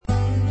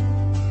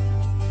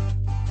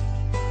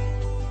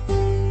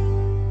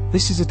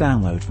This is a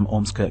download from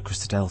Ormskirk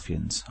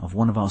Christadelphians of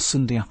one of our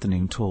Sunday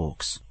afternoon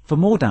talks. For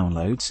more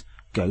downloads,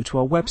 go to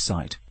our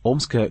website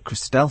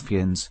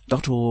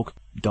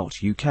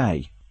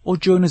ormskirkchristadelphians.org.uk or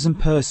join us in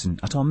person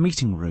at our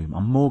meeting room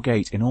on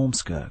Moorgate in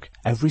Ormskirk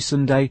every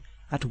Sunday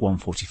at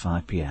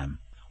 1:45 p.m.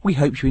 We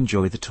hope you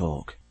enjoy the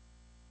talk.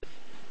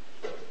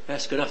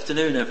 Yes, good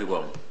afternoon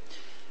everyone.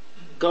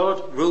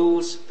 God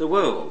rules the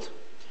world.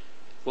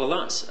 Well,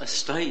 that's a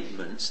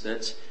statement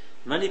that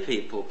many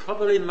people,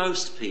 probably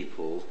most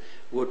people,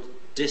 would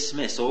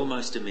dismiss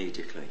almost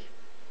immediately.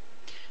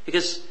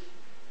 Because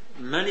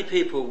many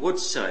people would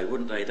say,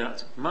 wouldn't they,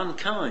 that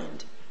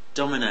mankind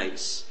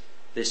dominates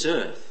this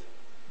earth.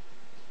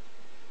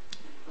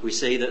 We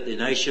see that the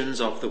nations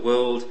of the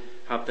world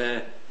have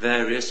their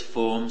various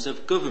forms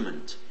of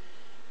government.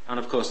 And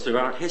of course,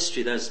 throughout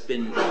history, there's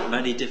been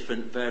many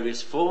different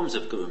various forms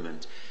of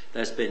government.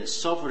 There's been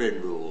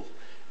sovereign rule.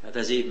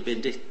 There's even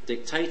been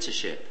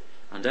dictatorship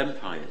and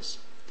empires.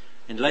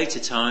 In later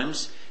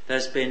times,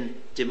 there's been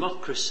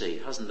democracy,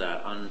 hasn't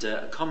there, and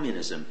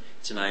communism,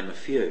 to name a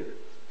few.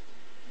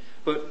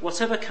 But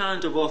whatever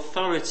kind of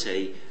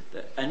authority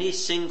that any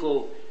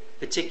single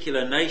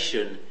particular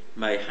nation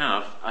may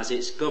have as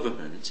its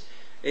government,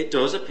 it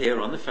does appear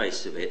on the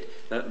face of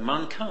it that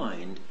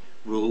mankind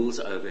rules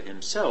over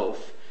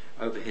himself,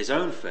 over his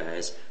own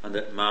affairs, and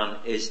that man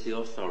is the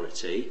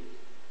authority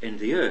in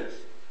the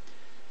earth.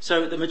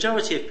 So the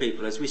majority of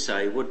people, as we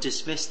say, would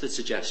dismiss the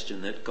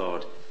suggestion that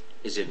God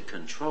is in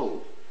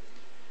control.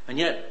 And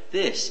yet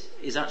this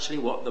is actually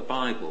what the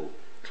Bible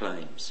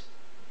claims.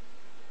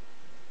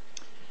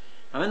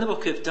 Now in the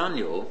book of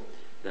Daniel,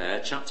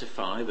 there, chapter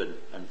 5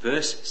 and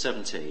verse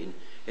 17,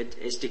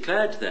 it's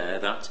declared there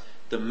that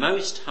the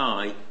Most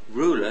High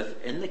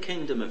ruleth in the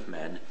kingdom of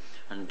men,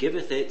 and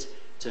giveth it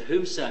to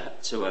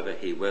whomsoever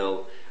he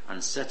will,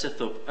 and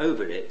setteth up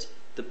over it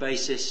the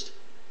basest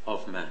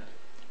of men.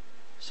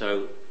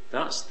 So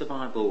that's the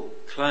Bible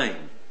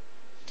claim.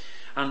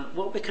 And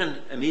what we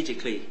can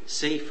immediately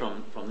see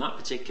from that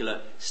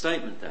particular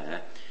statement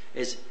there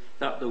is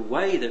that the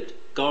way that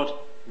God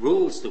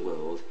rules the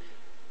world,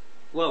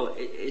 well,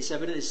 it's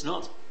evident it's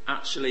not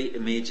actually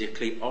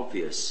immediately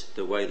obvious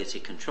the way that he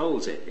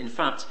controls it. In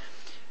fact,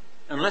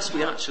 unless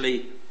we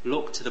actually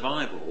look to the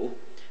Bible,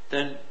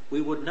 then we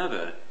would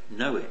never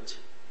know it.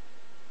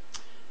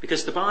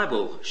 Because the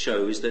Bible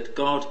shows that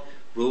God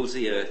rules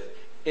the earth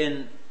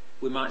in,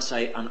 we might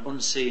say, an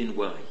unseen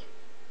way.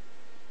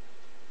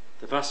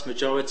 The vast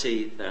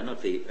majority then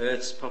of the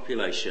earth's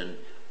population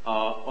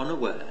are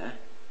unaware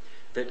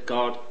that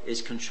God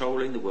is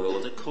controlling the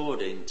world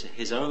according to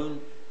his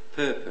own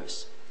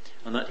purpose,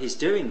 and that he's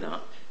doing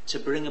that to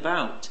bring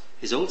about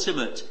his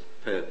ultimate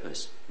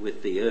purpose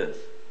with the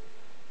earth.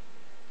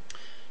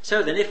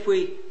 So then, if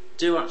we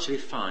do actually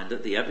find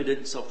that the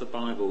evidence of the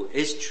Bible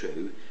is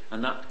true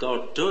and that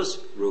God does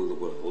rule the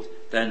world,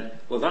 then,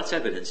 well, that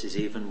evidence is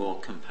even more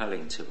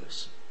compelling to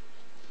us.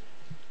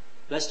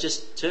 Let's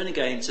just turn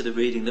again to the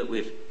reading that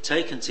we've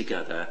taken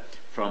together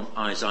from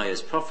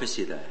Isaiah's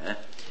prophecy there,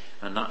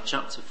 and that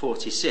chapter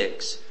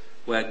 46,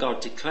 where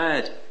God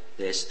declared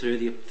this through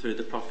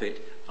the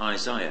prophet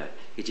Isaiah.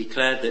 He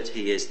declared that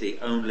he is the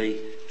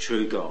only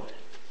true God.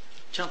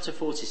 Chapter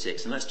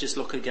 46, and let's just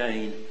look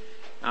again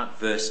at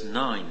verse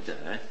 9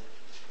 there.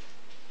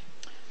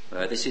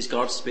 This is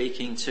God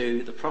speaking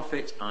to the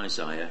prophet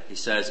Isaiah. He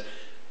says,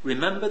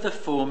 "Remember the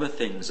former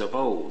things of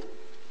old,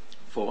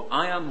 for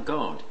I am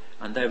God,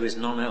 and there is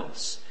none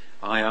else.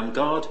 I am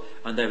God,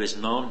 and there is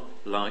none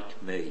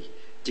like me,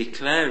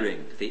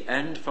 declaring the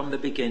end from the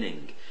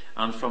beginning,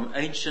 and from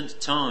ancient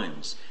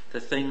times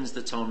the things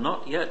that are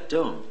not yet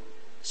done,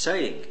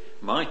 saying,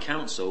 my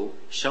counsel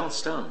shall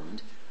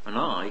stand, and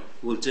I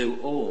will do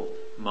all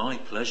my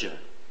pleasure."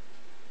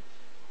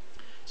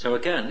 So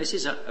again, this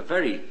is a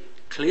very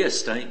clear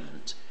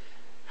statement,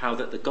 how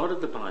that the God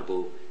of the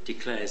Bible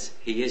declares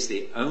he is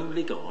the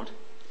only God,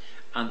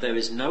 and there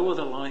is no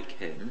other like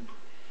him,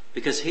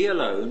 because he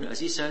alone, as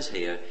he says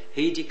here,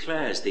 he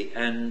declares the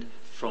end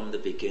from the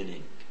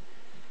beginning.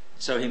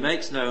 So he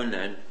makes known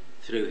then,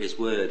 through his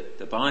word,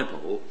 the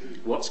Bible,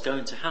 what's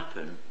going to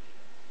happen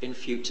in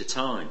future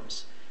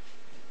times.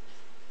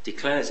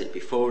 Declares it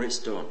before it's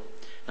done.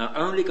 Now,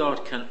 only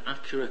God can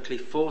accurately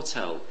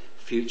foretell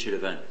future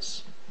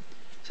events.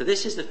 So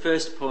this is the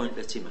first point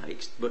that he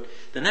makes. But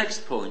the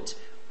next point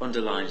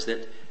underlines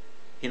that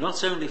he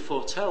not only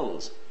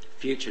foretells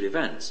future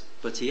events,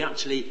 but he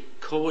actually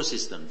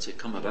causes them to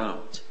come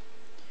about.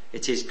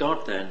 It is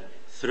God then,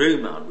 through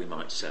man, we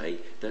might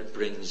say, that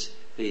brings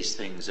these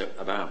things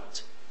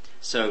about.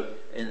 So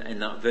in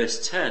that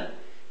verse 10,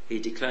 he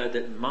declared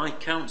that my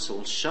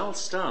counsel shall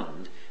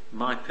stand,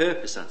 my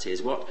purpose, that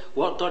is, what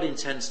God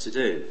intends to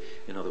do,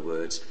 in other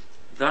words,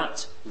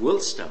 that will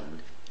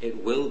stand,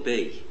 it will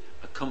be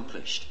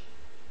accomplished.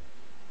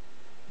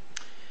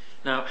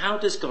 Now, how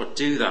does God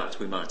do that,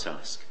 we might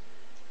ask?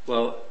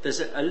 Well,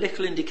 there's a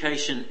little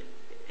indication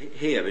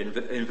here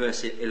in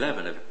verse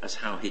 11 as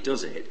how he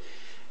does it,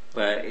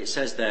 where it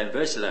says there in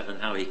verse 11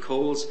 how he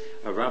calls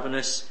a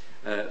ravenous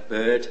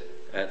bird,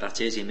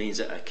 that is, he means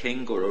a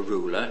king or a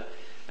ruler,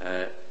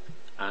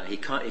 and he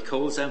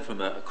calls them from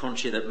a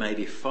country that may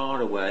be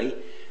far away,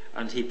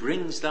 and he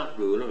brings that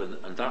ruler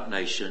and that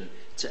nation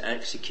to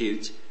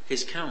execute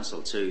his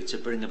counsel, to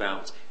bring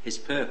about his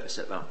purpose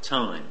at that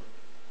time.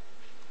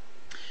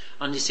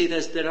 And you see,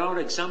 there are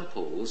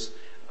examples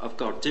of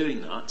God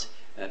doing that,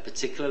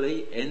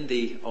 particularly in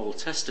the Old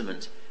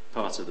Testament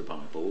part of the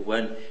Bible,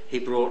 when he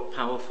brought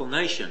powerful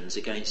nations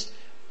against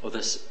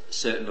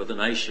certain other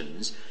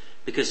nations,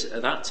 because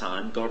at that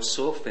time God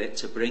saw fit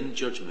to bring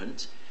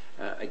judgment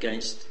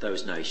against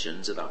those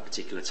nations at that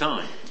particular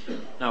time.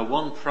 Now,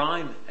 one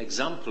prime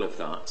example of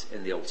that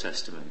in the Old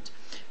Testament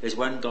is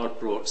when God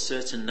brought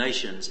certain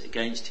nations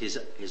against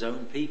his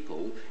own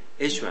people,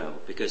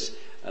 Israel, because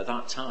at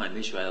that time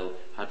Israel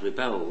had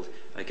rebelled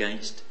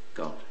against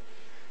God.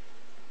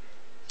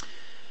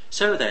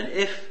 So then,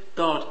 if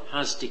God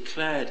has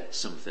declared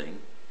something,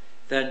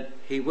 then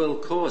he will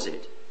cause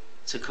it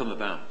to come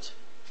about.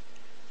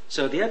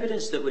 So the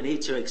evidence that we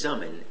need to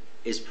examine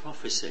is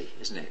prophecy,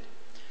 isn't it?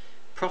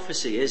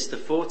 Prophecy is the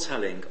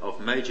foretelling of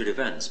major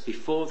events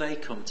before they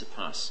come to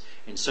pass.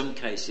 In some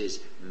cases,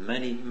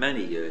 many,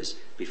 many years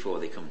before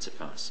they come to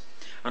pass.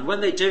 And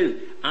when they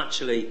do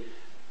actually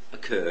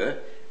occur,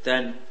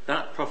 then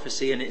that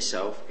prophecy in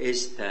itself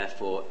is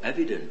therefore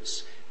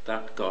evidence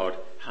that God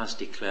has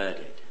declared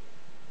it.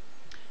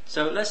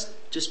 So let's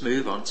just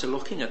move on to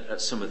looking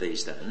at some of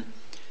these then.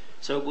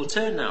 So we'll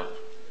turn now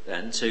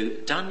then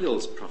to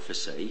Daniel's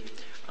prophecy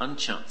and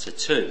chapter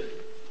 2.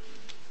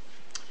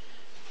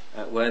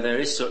 Where there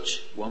is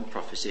such one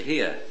prophecy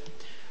here.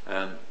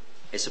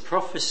 It's a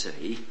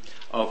prophecy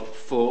of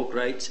 4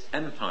 great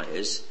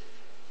empires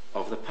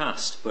of the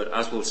past, but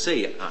as we'll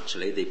see,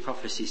 actually, the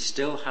prophecy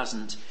still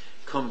hasn't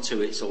come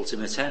to its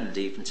ultimate end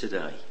even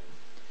today.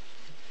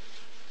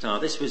 Now,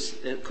 this was,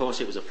 of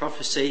course, it was a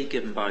prophecy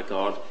given by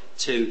God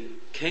to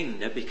King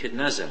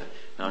Nebuchadnezzar.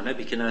 Now,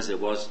 Nebuchadnezzar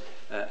was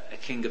a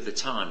king of the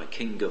time, a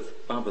king of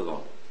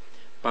Babylon.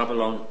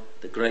 Babylon,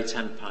 the great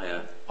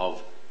empire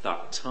of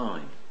that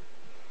time.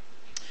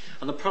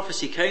 And the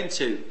prophecy came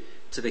to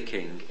the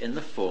king in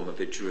the form of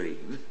a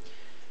dream,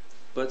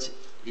 but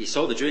he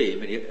saw the dream,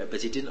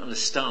 but he didn't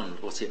understand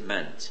what it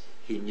meant.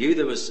 He knew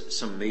there was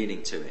some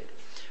meaning to it,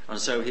 and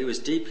so he was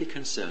deeply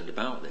concerned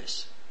about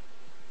this.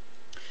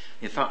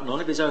 In fact, none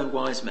of his own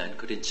wise men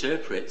could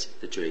interpret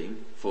the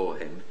dream for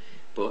him,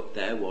 but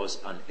there was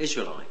an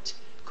Israelite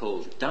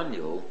called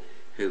Daniel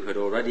who had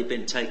already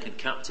been taken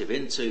captive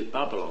into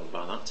Babylon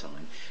by that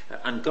time,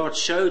 and God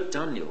showed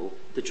Daniel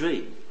the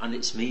dream and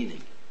its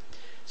meaning.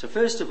 So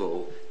first of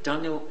all,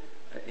 Daniel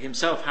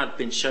himself had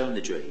been shown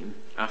the dream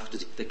after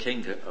the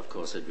king, of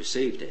course, had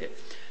received it.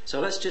 So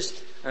let's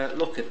just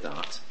look at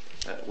that,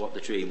 what the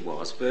dream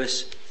was.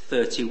 Verse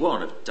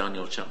 31 of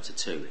Daniel chapter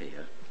 2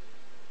 here.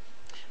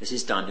 This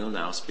is Daniel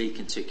now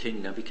speaking to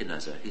King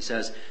Nebuchadnezzar. He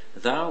says,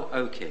 "Thou,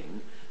 O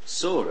king,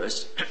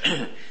 sawest,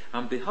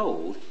 and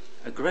behold,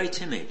 a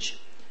great image.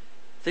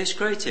 This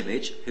great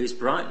image, whose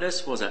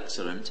brightness was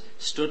excellent,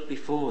 stood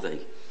before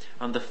thee,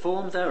 and the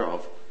form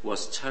thereof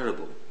was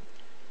terrible.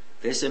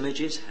 This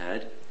image's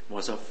head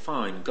was of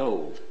fine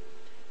gold.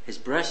 His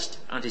breast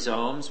and his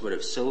arms were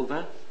of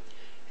silver.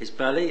 His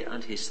belly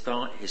and his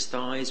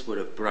thighs were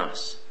of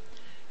brass.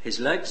 His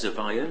legs of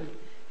iron.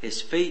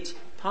 His feet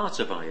part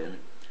of iron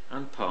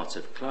and part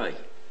of clay.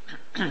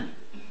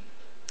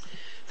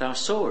 Thou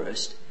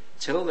sawest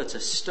till that a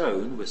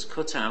stone was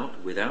cut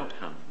out without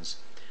hands,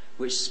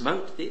 which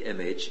smote the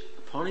image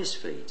upon his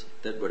feet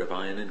that were of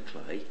iron and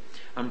clay,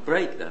 and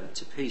brake them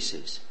to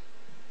pieces.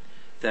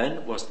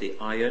 Then was the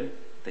iron,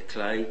 the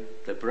clay,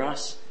 the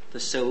brass, the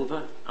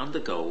silver, and the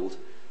gold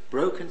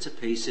broken to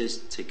pieces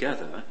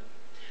together,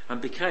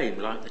 and became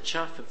like the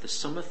chaff of the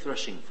summer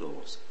threshing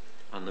floors,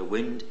 and the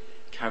wind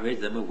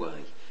carried them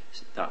away,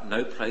 that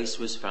no place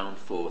was found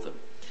for them.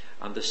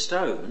 And the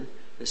stone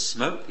that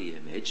smote the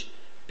image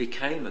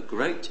became a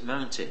great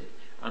mountain,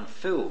 and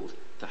filled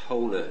the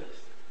whole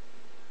earth."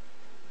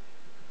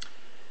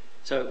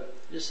 So,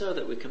 just so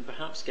that we can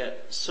perhaps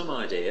get some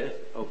idea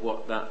of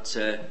what that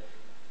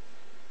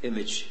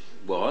image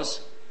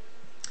was,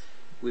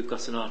 we've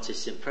got an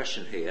artist's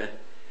impression here,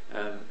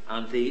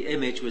 and the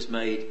image was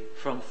made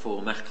from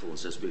 4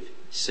 metals, as we've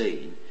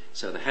seen.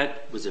 So the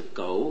head was of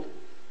gold,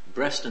 the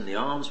breast and the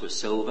arms were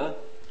silver,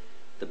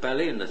 the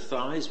belly and the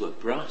thighs were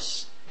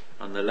brass,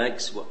 and the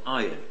legs were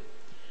iron.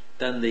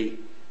 Then the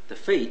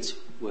feet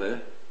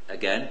were,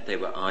 again, they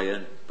were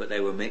iron, but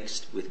they were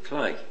mixed with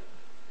clay.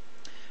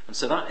 And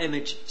so that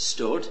image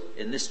stood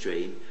in this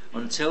dream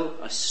until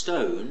a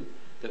stone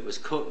that was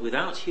cut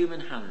without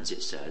human hands,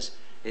 it says,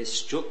 it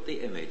struck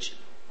the image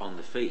on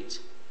the feet.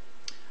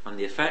 And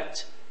the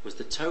effect was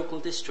the total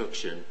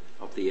destruction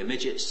of the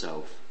image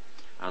itself,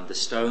 and the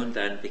stone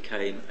then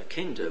became a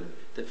kingdom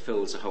that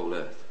fills the whole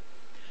earth.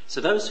 So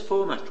those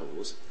 4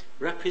 metals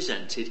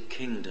represented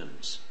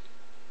kingdoms.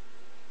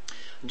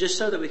 And just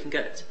so that we can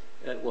get,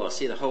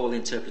 see the whole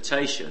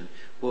interpretation,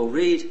 we'll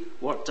read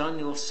what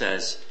Daniel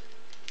says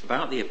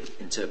about the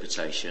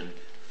interpretation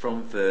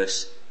from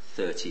verse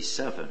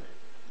 37.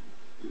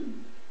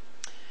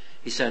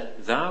 He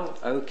said, "Thou,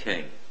 O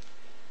king,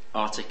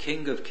 art a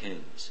King of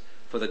kings,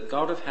 for the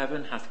God of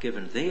heaven hath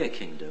given thee a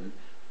kingdom,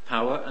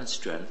 power and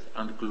strength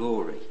and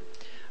glory.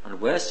 And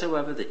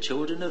wheresoever the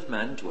children of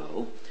men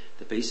dwell,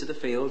 the beasts of the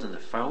field and the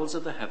fowls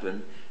of the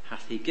heaven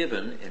hath he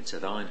given into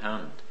thine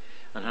hand,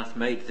 and hath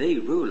made thee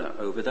ruler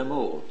over them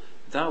all.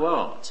 Thou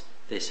art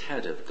this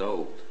head of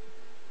gold.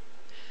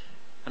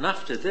 And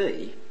after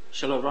thee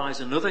shall arise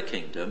another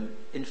kingdom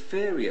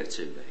inferior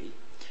to thee,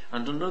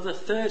 and another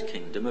third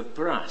kingdom of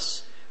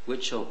brass,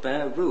 which shall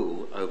bear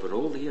rule over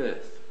all the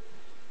earth.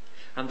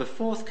 And the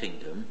fourth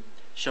kingdom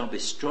shall be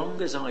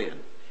strong as iron,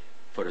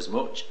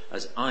 forasmuch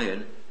as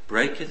iron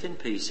breaketh in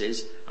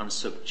pieces and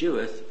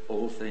subdueth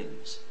all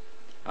things.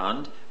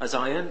 And as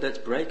iron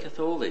that breaketh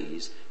all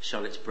these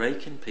shall it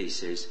break in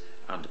pieces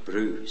and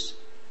bruise.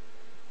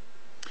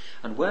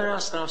 And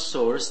whereas thou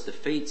sawest the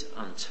feet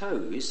and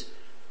toes,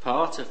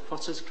 part of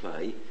potter's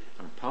clay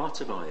and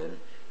part of iron,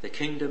 the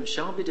kingdom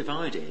shall be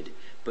divided,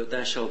 but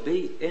there shall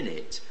be in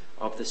it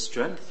of the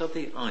strength of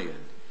the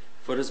iron,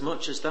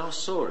 forasmuch as thou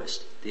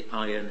sawest the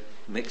iron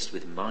mixed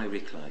with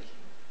miry clay.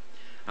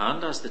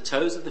 And as the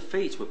toes of the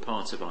feet were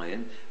part of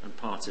iron and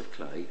part of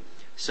clay,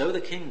 so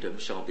the kingdom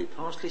shall be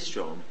partly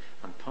strong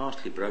and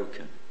partly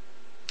broken.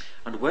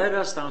 And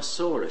whereas thou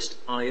sawest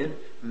iron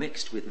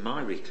mixed with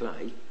miry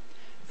clay,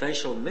 they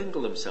shall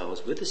mingle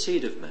themselves with the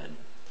seed of men,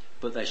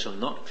 but they shall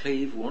not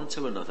cleave one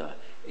to another,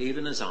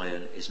 even as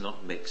iron is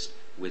not mixed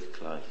with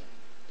clay.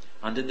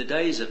 And in the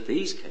days of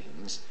these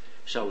kings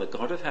shall the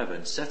God of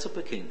heaven set up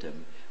a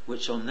kingdom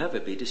which shall never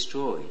be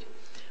destroyed,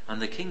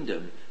 and the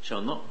kingdom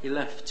shall not be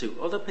left to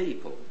other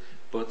people,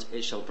 but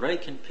it shall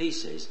break in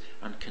pieces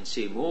and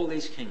consume all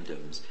these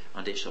kingdoms,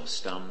 and it shall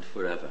stand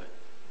forever.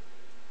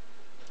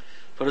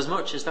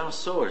 Forasmuch as thou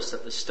sawest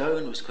that the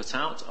stone was cut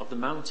out of the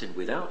mountain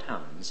without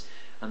hands,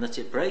 and that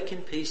it brake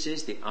in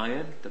pieces the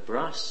iron, the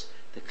brass,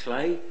 the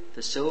clay,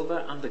 the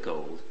silver, and the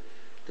gold,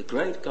 the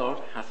great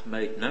God hath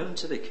made known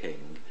to the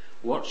king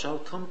what shall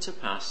come to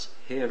pass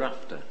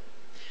hereafter.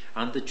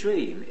 And the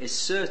dream is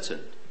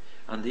certain,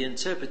 and the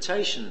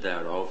interpretation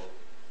thereof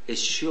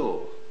is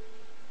sure.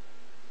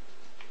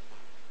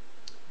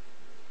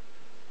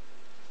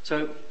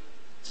 So,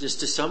 just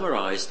to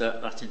summarise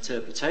that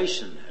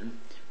interpretation then,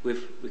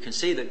 we can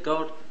see that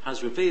God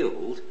has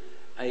revealed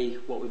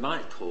what we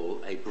might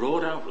call a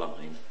broad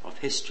outline of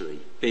history,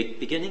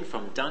 beginning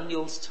from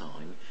Daniel's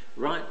time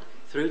right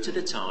through to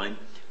the time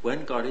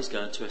when God is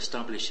going to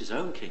establish his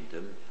own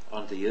kingdom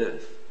on the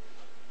earth.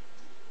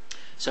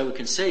 So we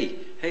can see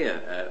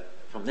here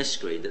from this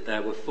screen that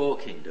there were 4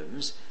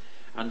 kingdoms,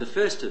 and the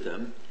first of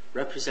them,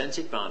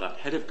 represented by that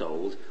head of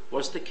gold,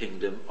 was the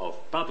kingdom of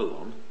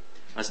Babylon,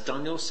 as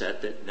Daniel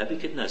said that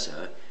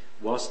Nebuchadnezzar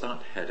was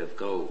that head of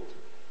gold.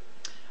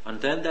 And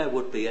then there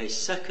would be a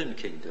second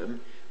kingdom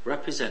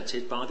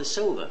represented by the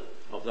silver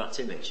of that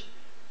image.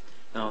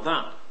 Now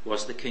that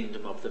was the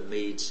kingdom of the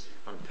Medes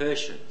and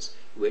Persians,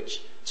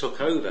 which took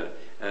over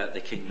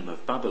the kingdom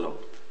of Babylon,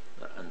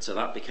 and so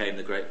that became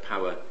the great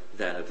power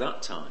then of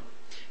that time.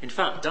 In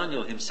fact,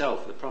 Daniel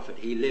himself, the prophet,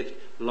 he lived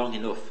long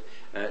enough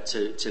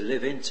to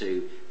live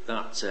into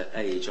that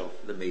age of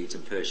the Medes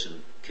and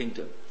Persian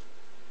kingdom.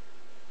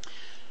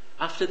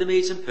 After the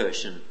Medes and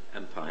Persian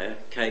Empire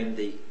came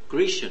the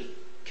Grecian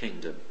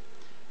kingdom,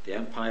 the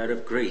Empire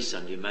of Greece,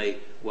 and you may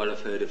well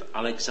have heard of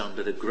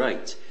Alexander the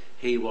Great.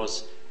 He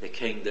was the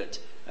king that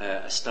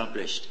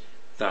established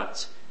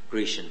that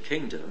Grecian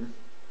kingdom.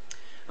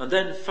 And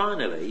then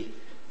finally,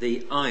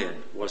 the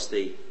iron was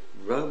the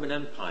Roman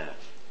Empire,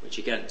 which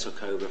again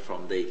took over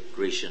from the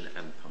Grecian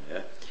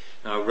Empire.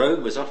 Now,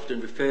 Rome was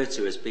often referred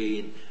to as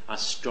being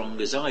as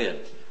strong as iron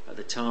at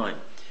the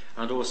time.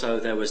 And also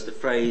there was the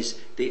phrase,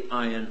 the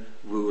iron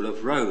rule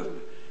of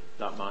Rome.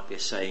 That might be a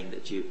saying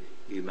that you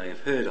may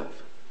have heard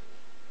of.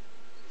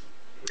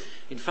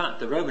 In fact,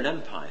 the Roman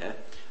Empire,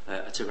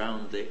 at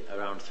around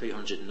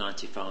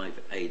 395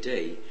 AD,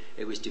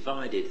 it was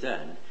divided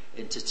then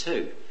into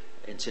 2,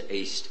 into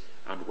East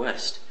and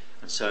West.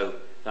 And so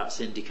that's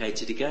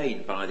indicated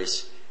again by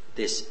this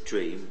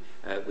dream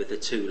with the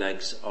 2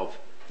 legs of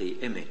the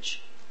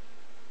image.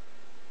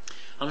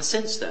 And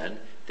since then,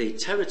 the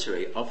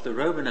territory of the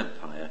Roman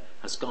Empire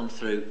has gone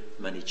through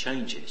many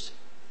changes.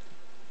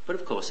 But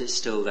of course it's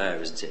still there,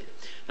 isn't it?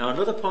 Now,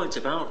 another point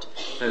about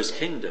those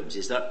kingdoms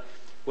is that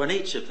when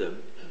each of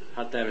them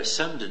had their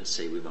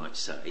ascendancy, we might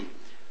say,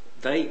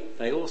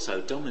 they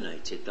also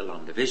dominated the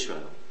land of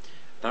Israel.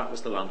 That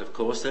was the land, of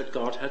course, that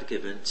God had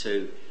given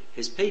to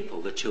his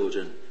people, the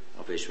children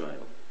of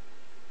Israel.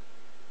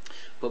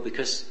 But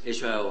because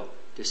Israel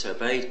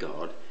disobeyed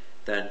God,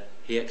 then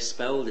he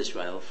expelled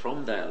Israel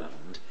from their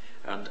land,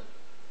 and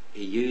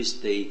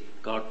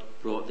God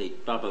brought the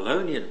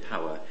Babylonian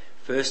power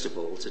first of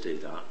all to do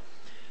that.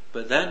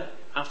 But then,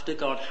 after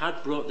God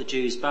had brought the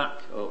Jews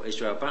back, or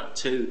Israel back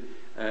to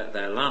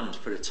their land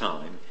for a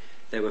time,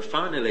 they were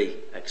finally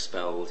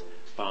expelled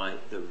by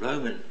the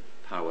Roman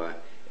power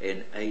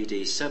in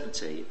AD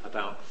 70,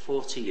 about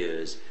 40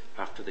 years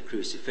after the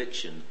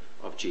crucifixion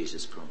of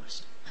Jesus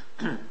Christ.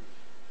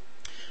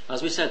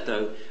 As we said,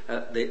 though,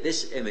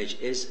 this image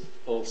is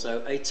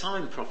also a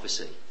time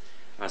prophecy.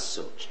 as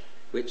such,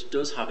 which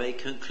does have a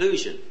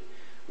conclusion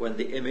when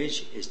the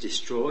image is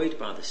destroyed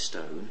by the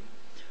stone,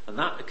 and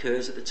that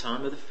occurs at the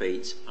time of the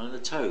feet and the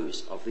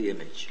toes of the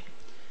image.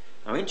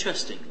 Now,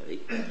 interestingly,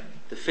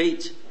 the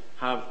feet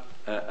have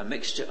a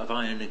mixture of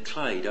iron and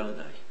clay, don't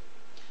they?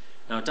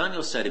 Now,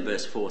 Daniel said in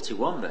verse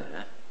 41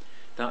 there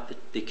that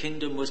the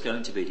kingdom was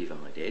going to be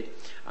divided,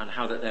 and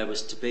how that there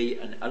was to be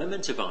an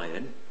element of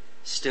iron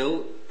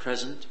still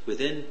present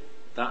within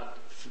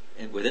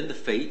the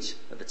feet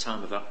at the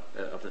time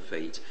of the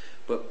feet,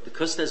 but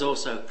because there's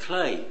also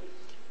clay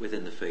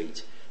within the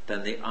feet,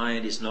 then the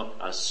iron is not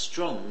as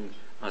strong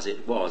as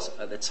it was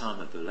at the time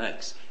of the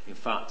legs. In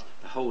fact,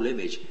 the whole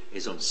image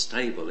is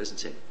unstable,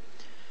 isn't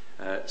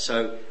it?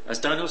 So, as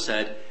Daniel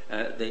said,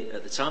 at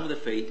the time of the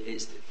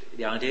feet,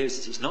 the idea is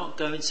that it's not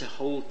going to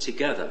hold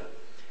together.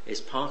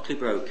 It's partly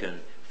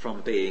broken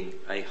from being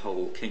a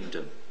whole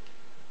kingdom.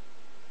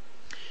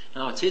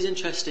 Now, it is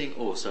interesting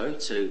also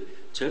to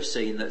have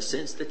seen that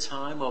since the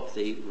time of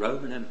the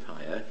Roman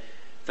Empire,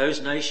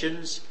 those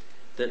nations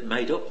that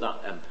made up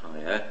that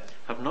empire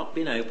have not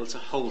been able to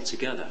hold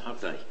together,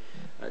 have they?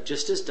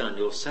 Just as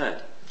Daniel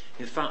said.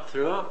 In fact,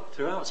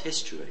 throughout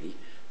history,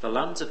 the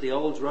lands of the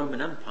old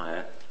Roman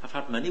Empire have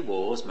had many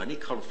wars, many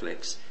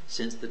conflicts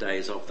since the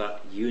days of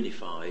that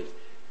unified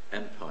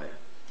empire.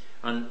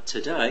 And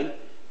today,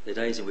 the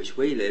days in which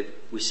we live,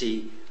 we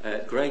see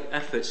great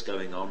efforts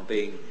going on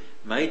being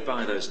made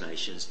by those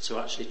nations to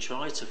actually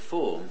try to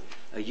form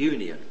a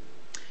union.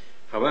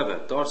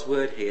 However, God's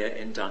word here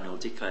in Daniel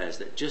declares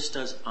that just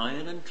as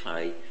iron and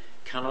clay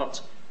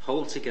cannot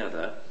hold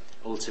together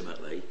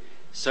ultimately,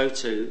 so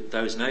too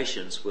those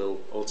nations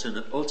will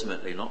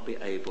ultimately not be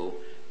able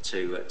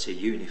to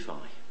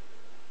unify.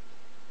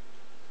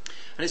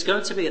 And it's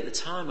going to be at the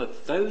time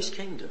of those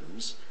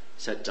kingdoms,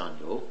 said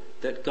Daniel,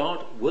 that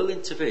God will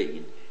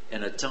intervene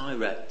in a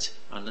direct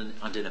and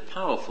in a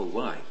powerful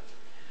way.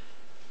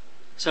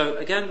 So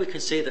again, we can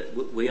see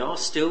that we are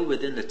still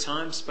within the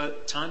time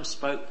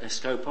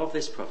scope of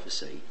this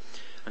prophecy,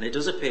 and it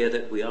does appear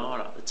that we are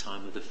at the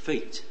time of the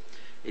feet,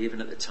 even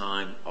at the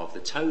time of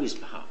the toes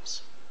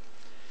perhaps.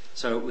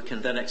 So we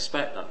can then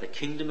expect that the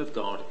kingdom of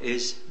God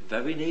is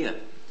very near,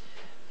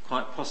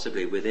 quite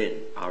possibly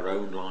within our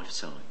own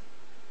lifetime.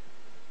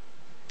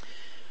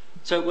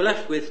 So we're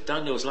left with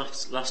Daniel's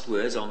last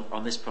words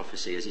on this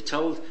prophecy, as he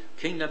told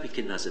King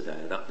Nebuchadnezzar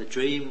there that the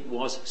dream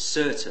was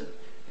certain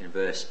in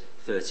verse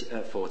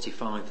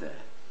 45 there.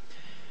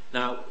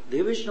 Now,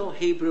 the original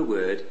Hebrew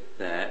word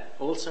there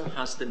also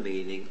has the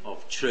meaning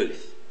of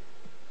truth.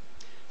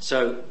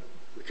 So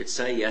we could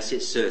say, yes,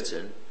 it's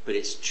certain, but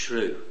it's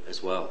true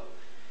as well.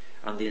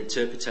 And the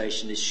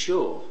interpretation is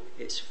sure,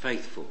 it's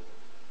faithful.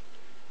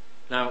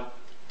 Now,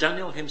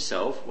 Daniel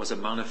himself was a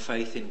man of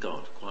faith in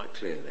God, quite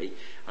clearly,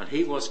 and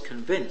he was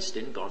convinced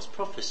in God's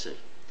prophecy.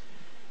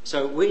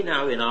 So we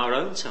now, in our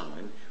own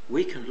time,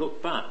 we can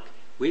look back.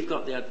 We've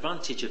got the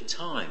advantage of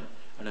time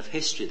and of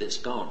history that's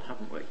gone,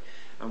 haven't we?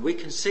 And we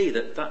can see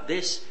that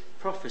this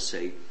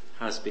prophecy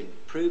has been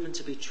proven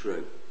to be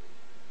true.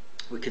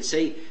 We can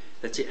see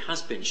that it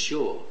has been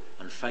sure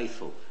and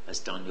faithful, as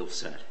Daniel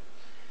said.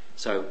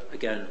 So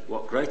again,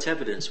 what great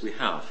evidence we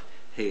have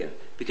here.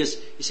 Because,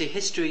 you see,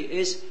 history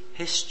is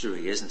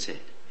history, isn't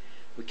it?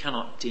 We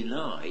cannot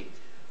deny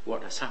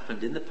what has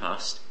happened in the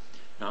past,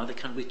 neither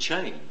can we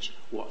change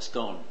what's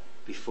gone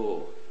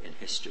before in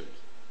history.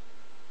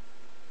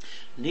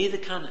 Neither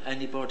can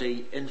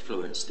anybody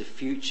influence the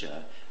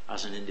future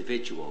as an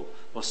individual,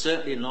 or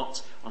certainly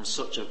not on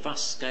such a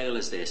vast scale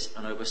as this,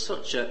 and over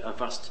such a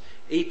vast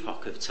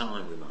epoch of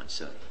time, we might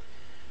say.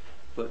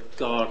 But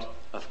God,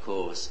 of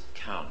course,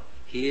 can.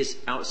 He is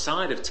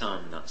outside of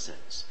time in that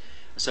sense.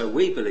 So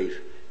we believe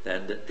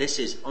then that this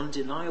is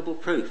undeniable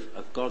proof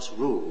of God's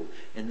rule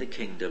in the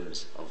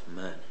kingdoms of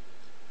men.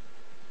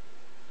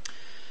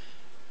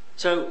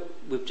 So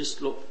we've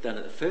just looked then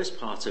at the first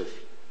part of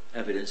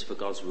evidence for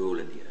God's rule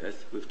in the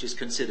earth. We've just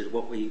considered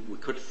what we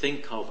could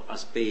think of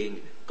as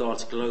being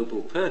God's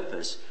global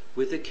purpose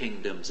with the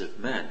kingdoms of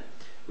men,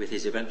 with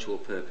his eventual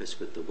purpose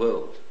with the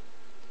world.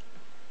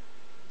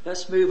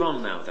 Let's move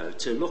on now, though,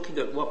 to looking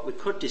at what we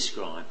could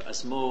describe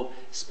as more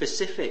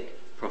specific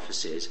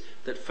prophecies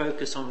that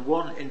focus on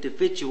one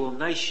individual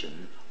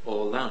nation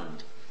or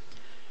land.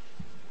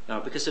 Now,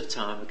 because of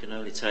time, we can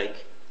only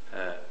take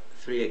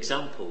 3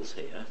 examples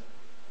here.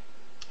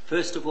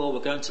 First of all, we're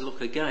going to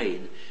look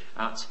again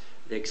at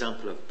the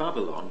example of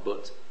Babylon,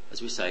 but,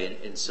 as we say,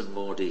 in some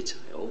more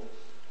detail.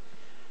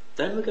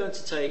 Then we're going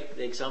to take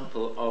the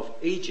example of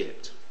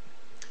Egypt.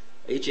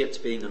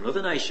 Egypt being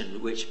another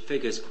nation which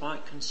figures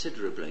quite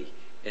considerably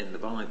in the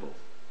Bible.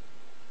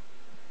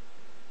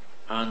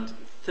 And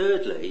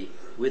thirdly,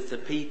 with the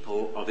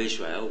people of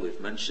Israel,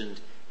 we've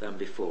mentioned them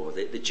before,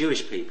 the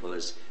Jewish people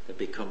as they've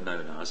become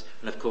known as,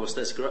 and of course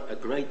there's a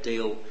great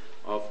deal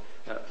of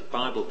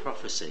Bible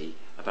prophecy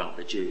about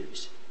the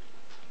Jews.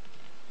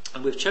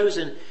 And we've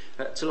chosen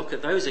to look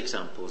at those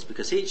examples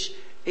because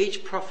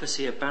each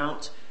prophecy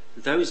about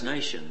those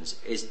nations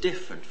is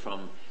different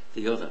from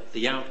the other.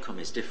 The outcome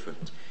is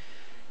different.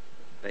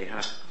 they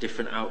had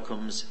different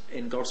outcomes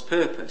in God's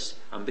purpose.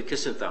 And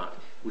because of that,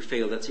 we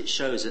feel that it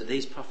shows that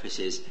these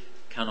prophecies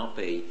cannot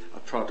be a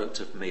product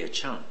of mere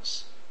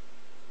chance.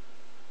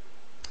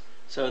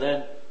 So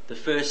then, the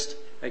first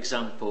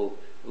example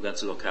we're going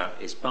to look at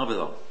is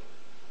Babylon.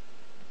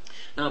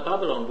 Now,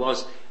 Babylon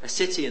was a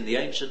city in the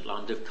ancient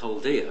land of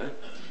Chaldea.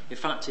 In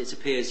fact, it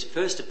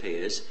first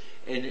appears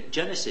in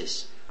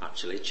Genesis,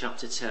 actually,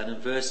 chapter 10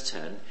 and verse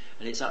 10,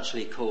 and it's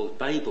actually called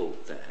Babel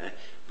there,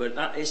 but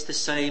that is the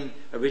same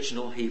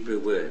original Hebrew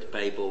word,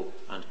 Babel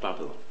and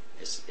Babylon.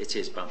 It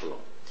is Babylon.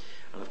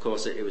 And of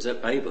course, it was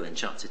at Babel in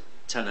chapter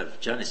 10 of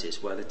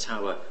Genesis where the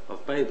Tower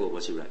of Babel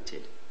was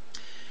erected.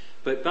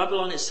 But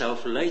Babylon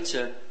itself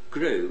later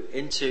grew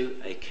into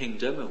a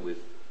kingdom, and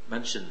we've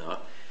mentioned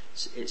that.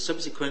 It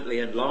subsequently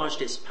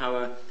enlarged its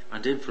power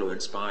and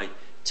influence by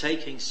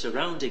taking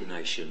surrounding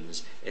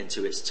nations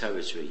into its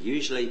territory,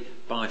 usually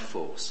by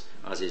force,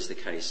 as is the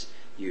case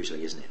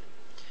usually, isn't it?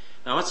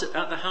 Now, at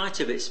the height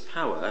of its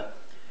power,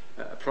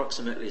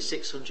 approximately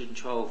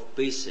 612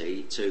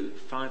 BC to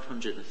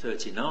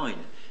 539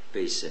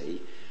 BC,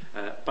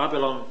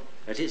 Babylon,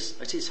 at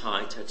its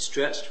height, had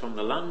stretched from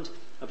the land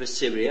of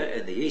Assyria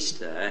in the east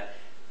there,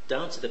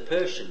 down to the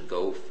Persian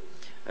Gulf,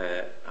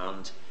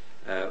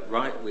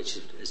 right, which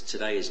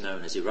today is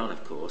known as Iran,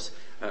 of course,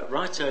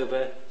 right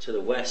over to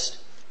the west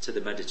to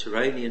the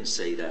Mediterranean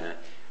Sea there,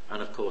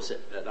 and of course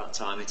at that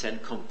time it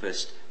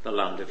encompassed the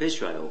land of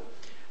Israel.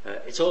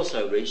 It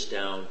also reached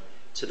down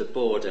to the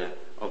border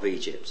of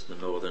Egypt, the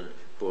northern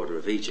border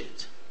of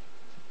Egypt.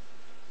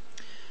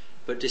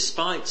 But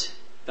despite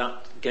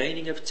that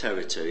gaining of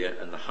territory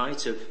and the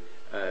height of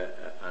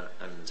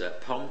and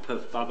pomp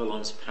of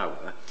Babylon's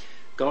power,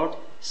 God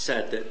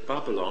said that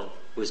Babylon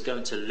was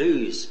going to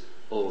lose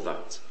all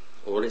that,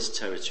 all its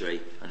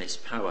territory and its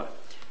power.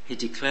 He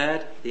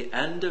declared the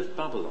end of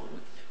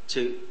Babylon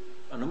to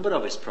a number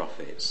of his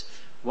prophets.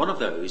 One of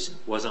those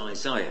was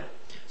Isaiah.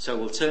 So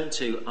we'll turn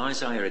to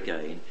Isaiah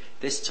again,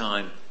 this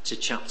time to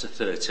chapter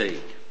 13.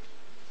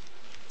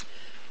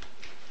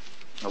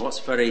 Now, what's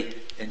very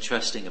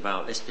interesting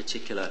about this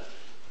particular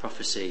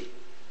prophecy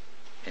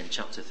in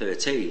chapter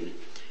 13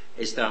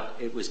 is that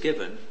it was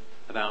given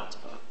about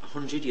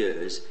 100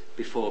 years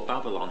before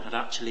Babylon had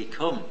actually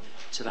come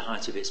to the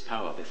height of its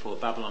power, before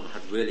Babylon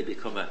had really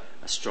become a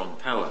strong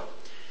power.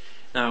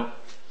 Now,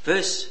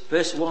 verse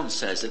 1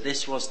 says that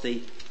this was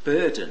the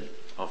burden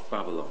of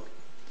Babylon.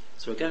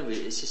 So again,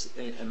 it's just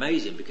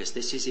amazing because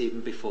this is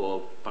even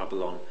before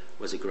Babylon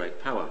was a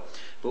great power.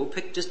 But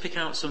we'll just pick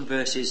out some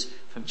verses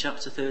from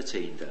chapter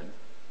 13 then.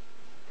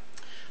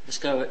 Let's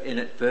go in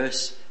at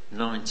verse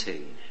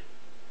 19.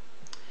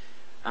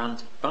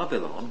 And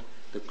Babylon,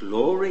 the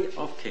glory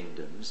of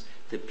kingdoms,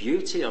 the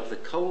beauty of the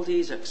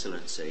Chaldees'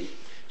 excellency,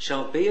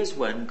 shall be as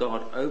when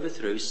God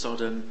overthrew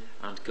Sodom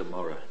and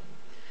Gomorrah.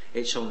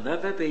 It shall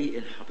never be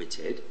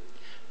inhabited,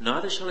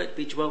 neither shall it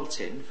be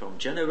dwelt in from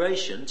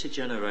generation to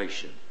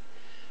generation.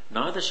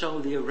 Neither shall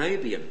the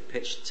Arabian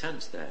pitch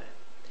tent there,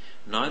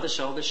 neither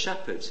shall the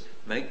shepherds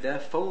make their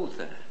fold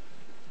there.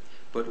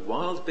 But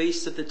wild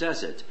beasts of the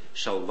desert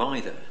shall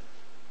lie there,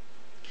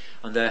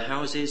 and their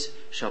houses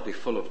shall be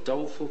full of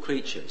doleful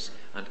creatures,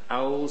 and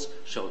owls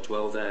shall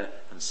dwell there,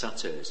 and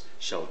satyrs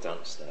shall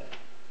dance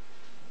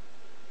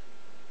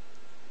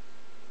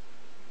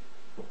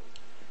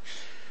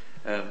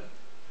there.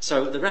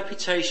 So the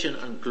reputation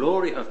and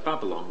glory of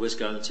Babylon was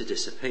going to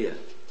disappear.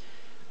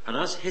 And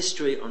as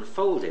history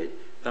unfolded,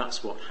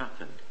 that's what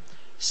happened.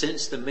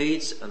 Since the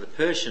Medes and the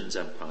Persians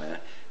Empire,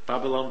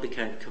 Babylon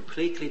became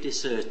completely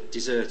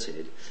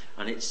deserted,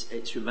 and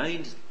it's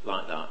remained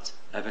like that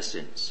ever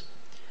since.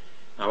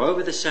 Now,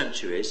 over the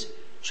centuries,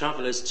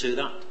 travellers to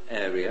that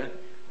area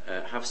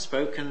have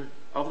spoken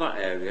of that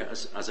area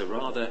as a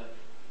rather,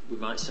 we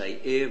might say,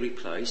 eerie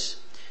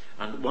place,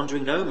 and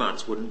wandering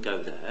nomads wouldn't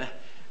go there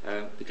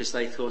because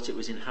they thought it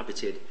was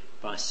inhabited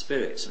by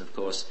spirits, and of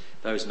course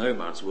those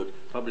nomads would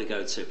probably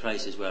go to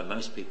places where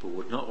most people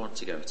would not want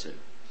to go to.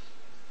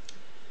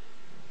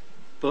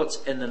 But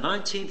in the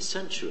 19th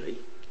century,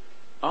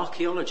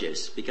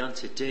 archaeologists began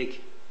to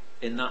dig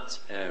in that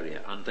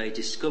area, and they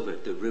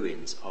discovered the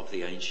ruins of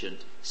the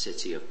ancient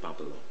city of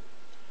Babylon.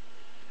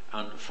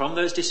 And from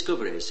those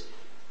discoveries,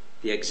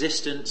 the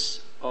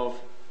existence of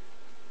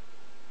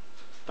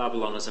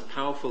Babylon as a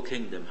powerful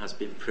kingdom has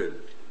been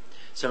proved.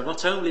 So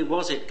not only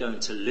was it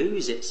going to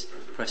lose its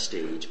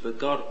prestige, but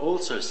God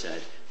also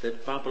said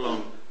that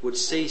Babylon would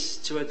cease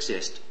to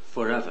exist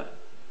forever.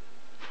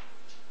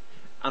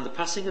 And the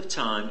passing of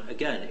time,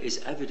 again,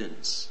 is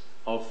evidence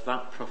of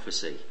that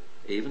prophecy.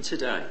 Even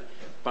today,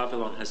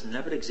 Babylon has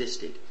never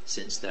existed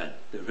since then.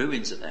 The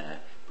ruins are there,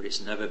 but it's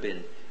never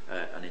been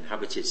an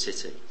inhabited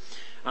city.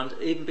 And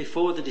even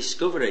before the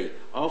discovery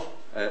of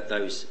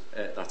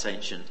that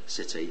ancient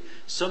city,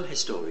 some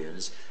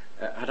historians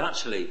had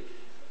actually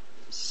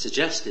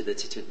suggested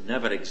that it had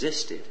never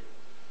existed.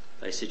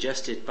 They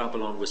suggested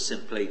Babylon was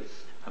simply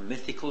a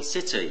mythical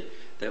city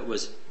that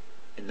was,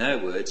 in their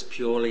words,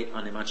 purely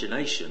an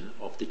imagination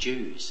of the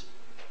Jews.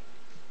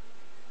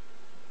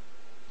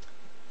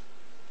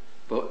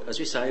 But as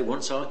we say,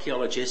 once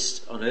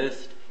archaeologists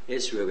unearthed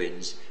its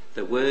ruins,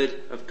 the word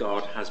of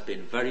God has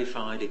been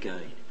verified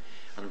again.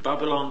 And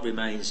Babylon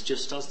remains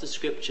just as the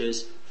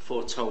scriptures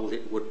foretold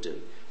it would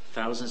do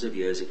thousands of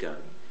years ago.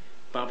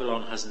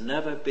 Babylon has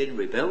never been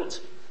rebuilt,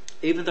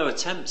 even though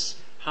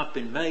attempts have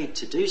been made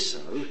to do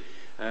so.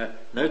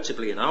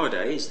 Notably in our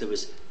days, there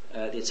was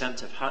the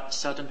attempt of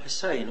Saddam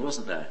Hussein,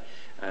 wasn't there?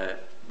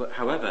 But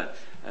however,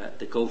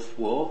 the Gulf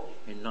War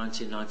in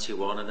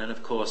 1991, and then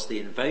of course the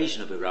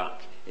invasion of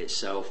Iraq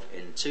itself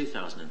in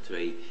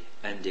 2003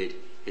 ended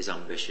his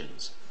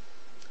ambitions.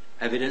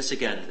 Evidence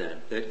again then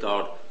that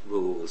God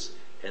rules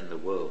in the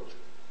world.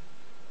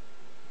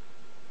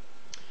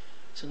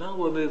 So now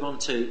we'll move on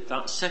to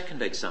that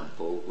second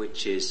example,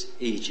 which is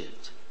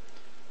Egypt.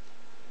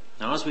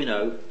 Now, as we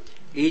know,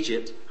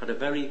 Egypt had a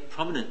very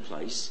prominent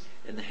place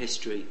in the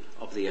history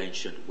of the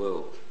ancient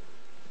world.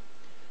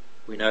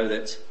 We know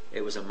that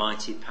it was a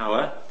mighty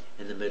power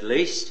in the Middle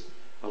East,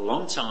 a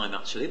long time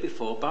actually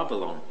before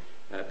Babylon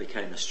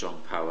became a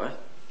strong power.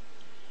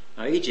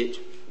 Now, Egypt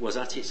was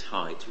at its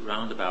height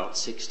round about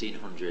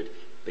 1600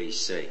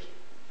 BC.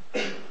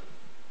 And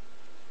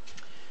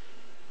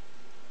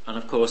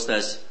of course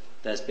there's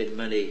been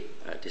many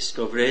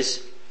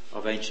discoveries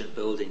of ancient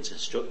buildings and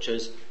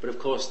structures, but of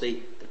course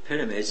the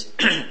pyramids,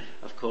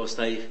 of course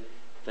they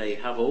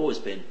have always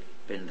been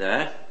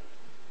there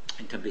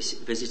and can be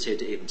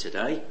visited even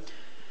today.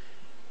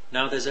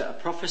 Now there's a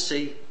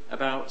prophecy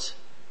about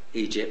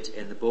Egypt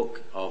in the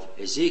book of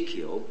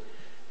Ezekiel,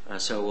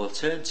 and so we'll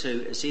turn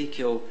to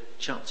Ezekiel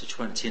chapter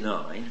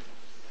 29.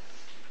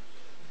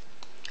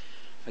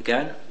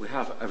 Again, we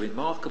have a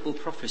remarkable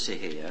prophecy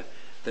here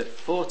that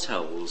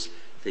foretells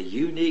the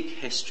unique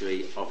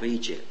history of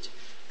Egypt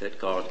that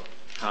God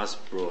has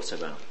brought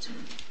about.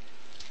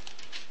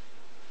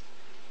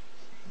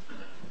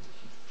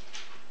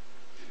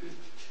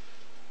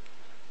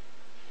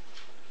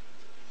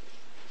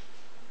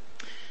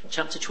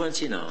 Chapter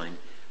 29,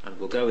 and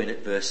we'll go in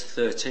at verse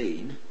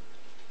 13.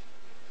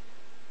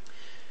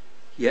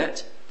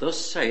 Yet, thus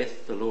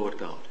saith the Lord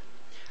God,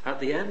 at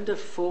the end of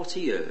 40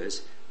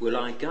 years will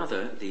I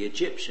gather the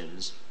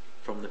Egyptians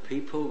from the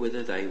people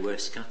whither they were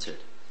scattered,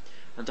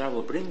 and I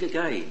will bring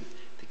again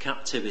the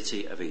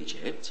captivity of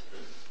Egypt,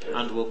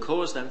 and will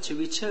cause them to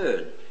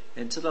return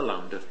into the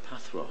land of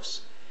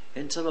Pathros,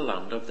 into the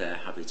land of their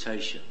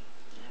habitation,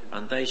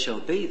 and they shall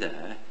be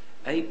there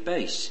a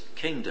base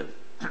kingdom.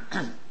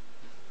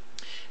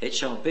 It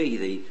shall be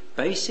the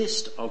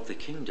basest of the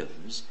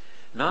kingdoms,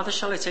 neither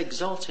shall it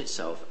exalt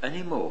itself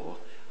any more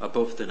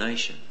above the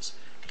nations,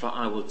 for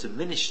I will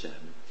diminish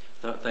them,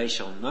 that they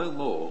shall no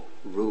more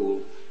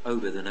rule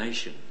over the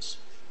nations.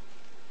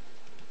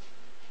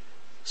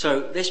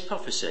 So this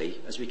prophecy,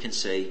 as we can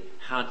see,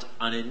 had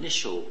an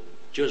initial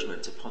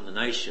judgment upon the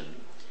nation,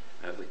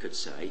 we could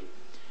say.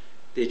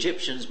 The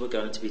Egyptians were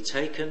going to be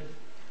taken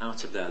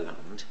out of their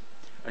land,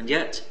 and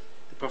yet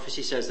the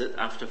prophecy says that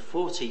after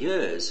 40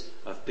 years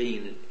of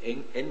being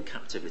in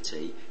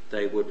captivity,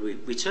 they would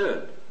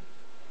return.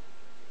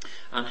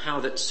 And how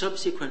that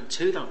subsequent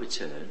to that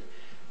return,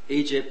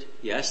 Egypt,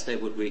 yes, they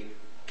would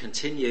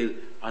continue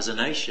as a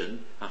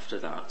nation after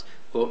that,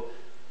 but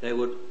they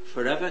would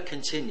forever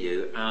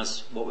continue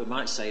as what we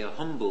might say a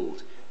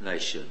humbled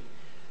nation,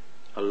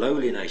 a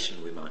lowly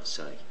nation we might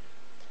say.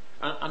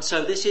 And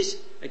so this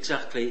is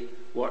exactly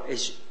what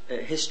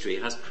history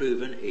has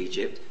proven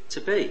Egypt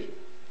to be.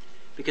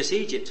 Because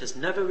Egypt has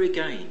never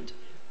regained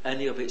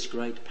any of its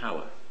great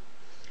power.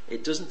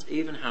 It doesn't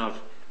even have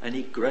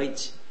any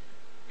great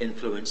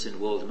influence in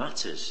world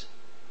matters.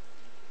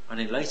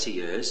 And in later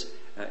years,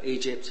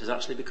 Egypt has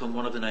actually become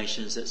one of the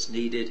nations that's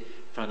needed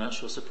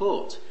financial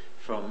support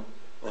from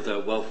other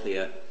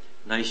wealthier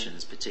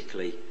nations,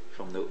 particularly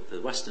from the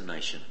Western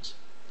nations.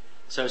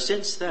 So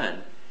since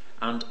then,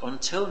 and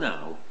until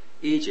now,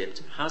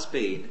 Egypt has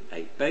been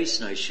a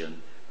base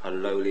nation, a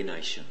lowly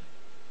nation.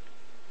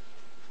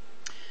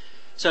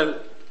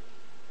 So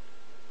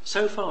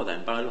far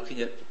then, by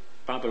looking at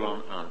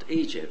Babylon and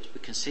Egypt, we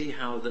can see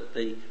how that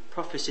the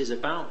prophecies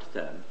about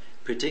them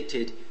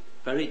predicted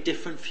very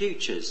different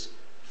futures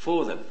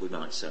for them, we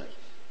might say.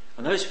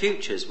 And those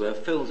futures were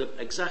fulfilled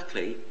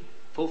exactly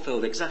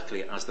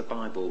as the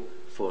Bible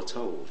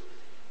foretold.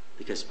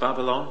 Because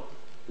Babylon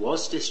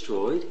was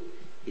destroyed,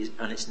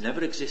 and it's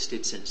never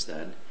existed since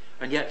then.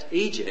 And yet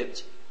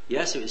Egypt,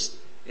 yes,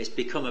 it's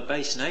become a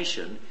base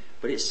nation,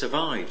 but it's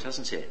survived,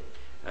 hasn't it?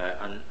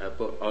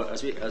 But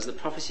as the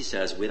prophecy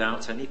says,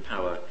 without any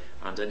power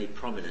and any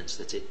prominence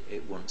that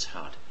it once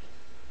had.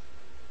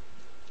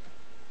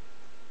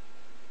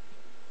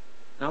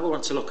 Now we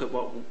want to look at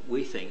what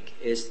we think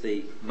is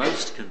the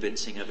most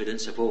convincing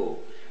evidence of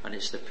all, and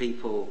it's the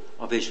people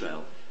of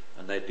Israel,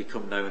 and they've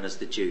become known as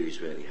the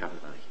Jews, really,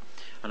 haven't they?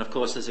 And of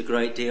course there's a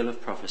great deal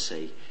of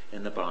prophecy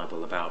in the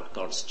Bible about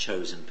God's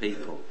chosen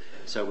people.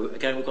 So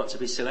again, we've got to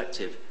be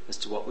selective as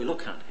to what we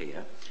look at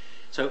here.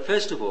 So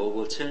first of all,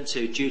 we'll turn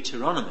to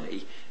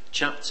Deuteronomy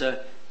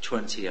chapter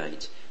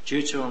 28.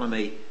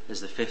 Deuteronomy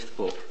is the fifth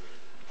book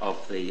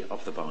of the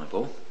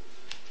Bible.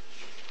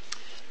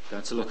 We're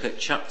going to look at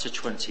chapter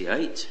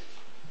 28.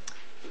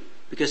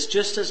 Because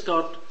just as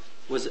God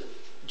was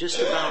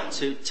just about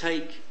to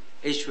take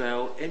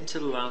Israel into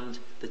the land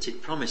that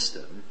he'd promised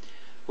them,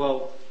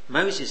 well,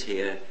 Moses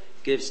here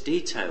gives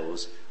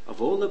details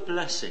of all the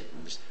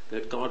blessings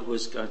that God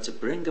was going to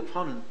bring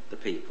upon the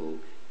people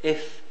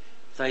if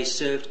they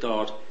served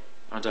God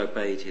and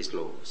obeyed his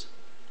laws.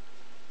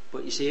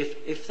 But you see,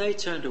 if they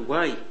turned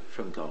away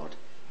from God,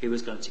 he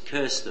was going to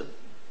curse them.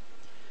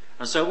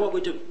 And so what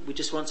we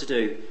just want to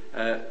do,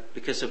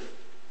 because of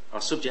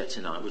our subject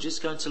tonight, we're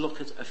just going to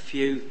look at a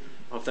few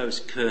of those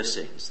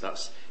cursings.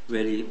 That's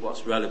really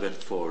what's relevant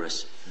for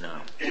us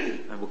now.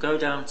 And we'll go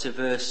down to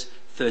verse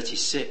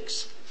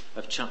 36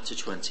 of chapter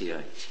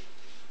 28.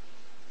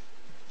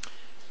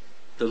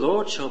 The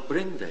Lord shall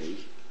bring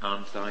thee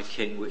and thy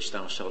king which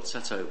thou shalt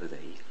set over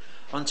thee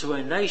unto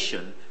a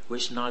nation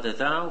which neither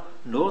thou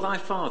nor thy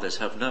fathers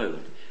have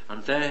known,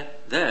 and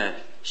there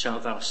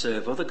shalt thou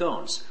serve other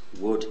gods,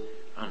 wood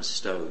and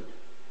stone.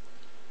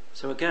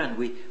 So again,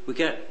 we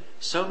get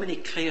so many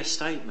clear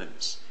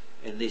statements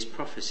in these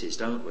prophecies,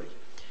 don't we?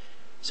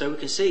 So we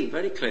can see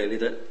very clearly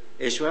that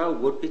Israel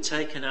would be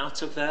taken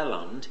out of their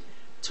land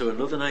to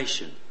another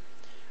nation,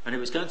 and it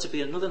was going to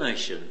be another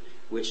nation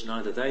which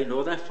neither they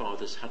nor their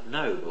fathers had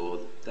known, or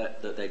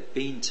that they'd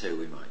been to,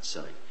 we might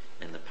say,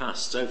 in the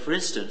past. So, for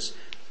instance,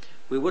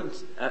 we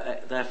wouldn't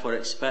therefore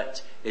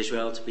expect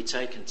Israel to be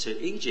taken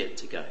to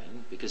Egypt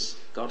again, because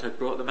God had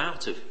brought them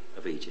out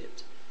of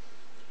Egypt.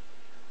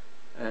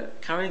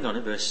 Carrying on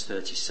in verse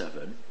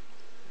 37,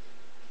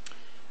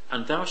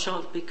 and thou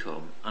shalt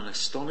become an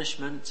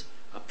astonishment,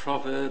 a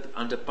proverb,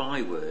 and a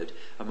byword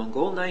among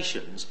all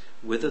nations,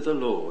 whither the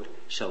Lord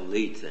shall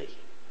lead thee.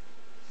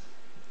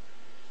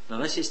 Now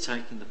this is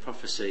taking the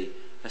prophecy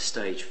a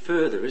stage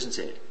further, isn't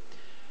it?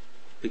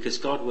 Because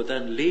God would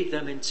then lead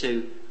them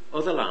into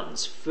other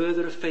lands,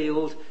 further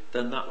afield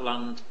than that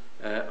land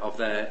of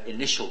their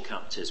initial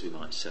captors, we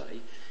might say.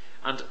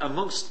 And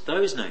amongst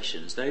those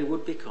nations, they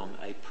would become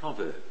a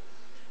proverb.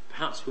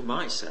 Perhaps we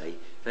might say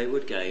they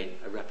would gain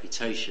a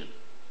reputation.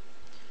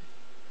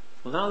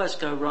 Well, now let's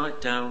go right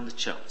down the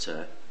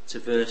chapter to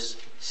verse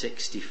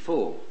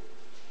 64.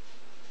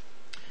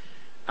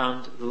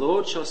 And the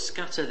Lord shall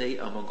scatter thee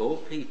among all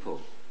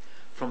people,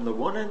 from the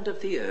one end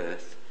of the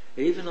earth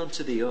even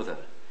unto the other,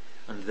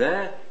 and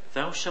there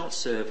thou shalt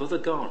serve other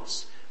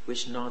gods,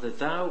 which neither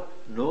thou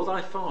nor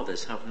thy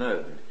fathers have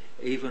known,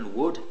 even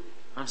wood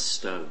and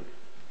stone.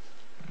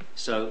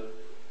 So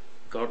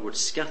God would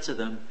scatter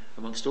them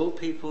amongst all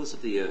peoples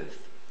of the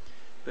earth.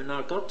 But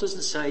now God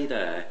doesn't say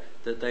there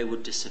that they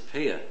would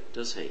disappear,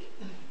 does he?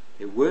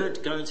 They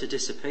weren't going to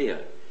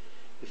disappear.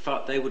 In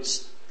fact, they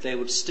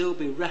would still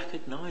be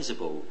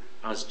recognisable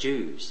as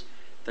Jews.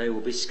 They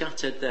will be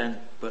scattered then,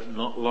 but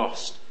not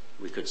lost,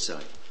 we could say.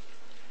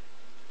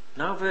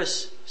 Now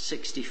verse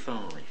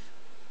 65.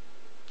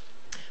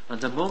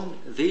 And among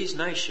these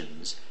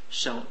nations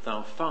shalt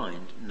thou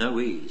find no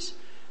ease,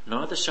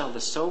 neither shall the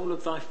sole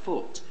of thy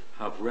foot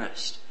have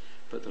rest,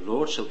 but the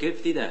Lord shall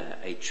give thee there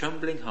a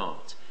trembling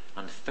heart,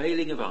 and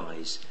failing of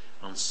eyes,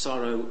 and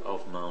sorrow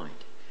of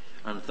mind.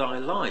 And thy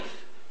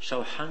life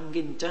shall hang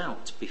in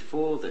doubt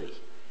before thee,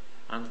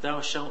 and thou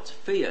shalt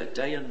fear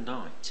day and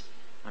night,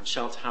 and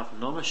shalt have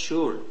none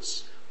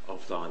assurance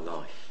of thy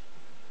life.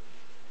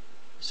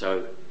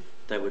 So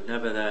they would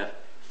never there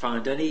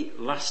find any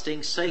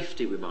lasting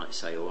safety, we might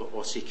say,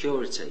 or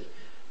security.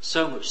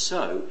 So much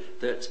so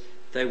that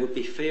they would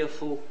be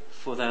fearful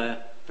for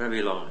their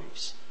very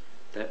lives.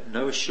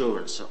 No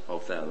assurance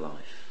of their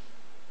life.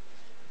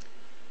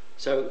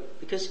 So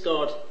because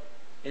Israel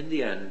in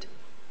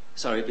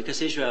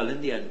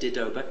the end did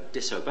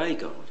disobey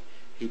God,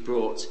 he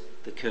brought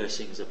the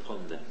cursings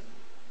upon them.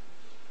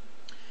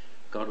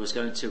 God was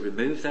going to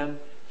remove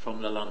them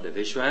from the land of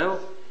Israel,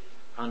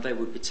 and they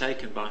would be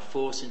taken by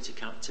force into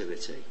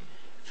captivity.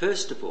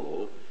 First of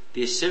all,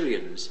 the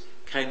Assyrians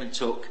came and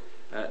took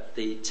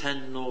the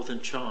 10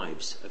 northern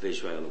tribes of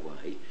Israel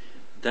away.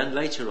 Then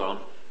later on,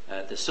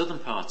 the southern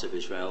part of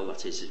Israel,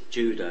 that is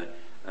Judah,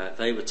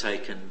 they were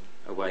taken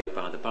away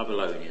by the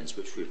Babylonians,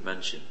 which we've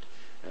mentioned.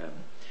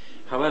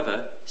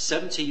 However,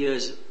 70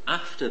 years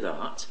after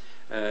that,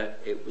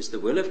 it was the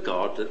will of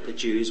God that the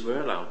Jews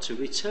were allowed to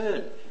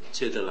return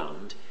to the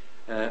land,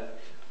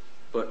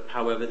 but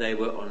however they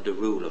were under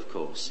rule, of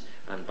course,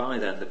 and by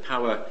then the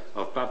power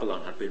of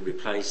Babylon had been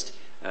replaced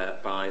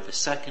by the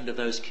second of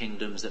those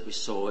kingdoms that we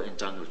saw in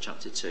Daniel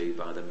chapter 2,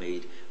 by the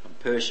Mede and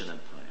Persian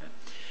Empire.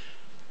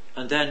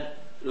 And then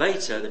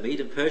later the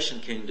Mede and Persian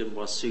kingdom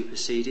was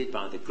superseded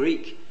by the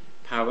Greek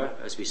power,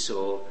 as we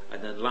saw,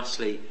 and then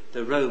lastly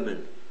the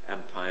Roman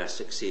Empire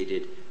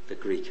succeeded the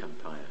Greek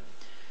Empire.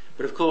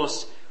 But of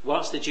course,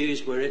 whilst the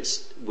Jews were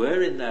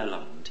in their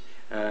land,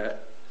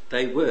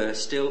 they were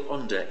still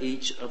under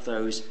each of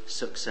those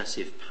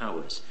successive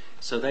powers.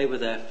 So they were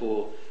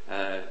therefore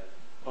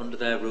under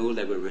their rule.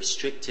 They were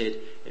restricted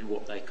in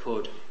what they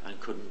could and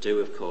couldn't do,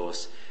 of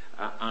course.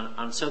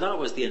 And so that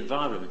was the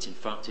environment, in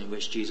fact, in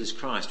which Jesus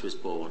Christ was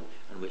born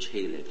and which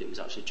he lived. It was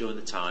actually during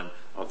the time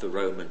of the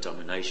Roman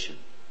domination.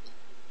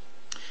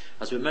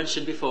 As we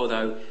mentioned before,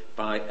 though,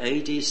 by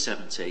AD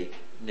 70,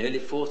 nearly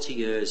 40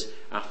 years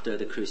after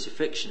the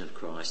crucifixion of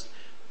Christ,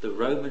 the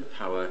Roman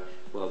power,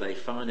 they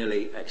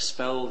finally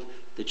expelled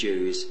the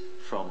Jews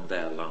from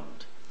their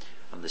land.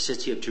 And the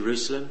city of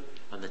Jerusalem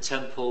and the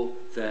temple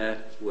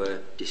there were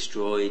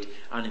destroyed,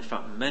 and in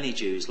fact many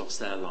Jews lost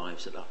their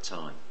lives at that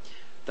time.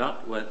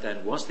 That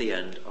then was the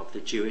end of the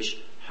Jewish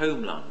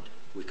homeland,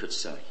 we could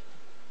say.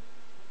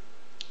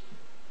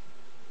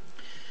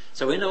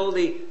 So in all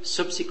the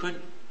subsequent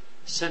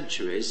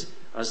centuries,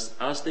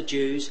 as the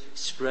Jews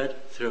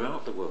spread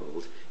throughout the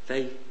world,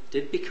 they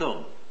did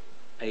become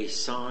a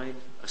sign,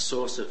 a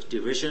source of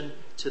derision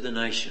to the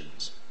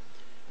nations,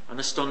 an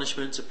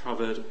astonishment, a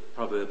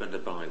proverb and a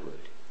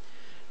byword.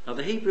 Now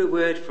the Hebrew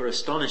word for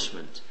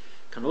astonishment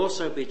can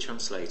also be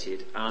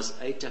translated as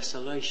a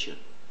desolation.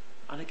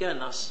 And again,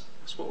 that's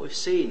what we've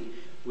seen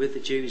with the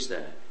Jews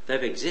there.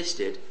 They've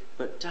existed,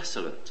 but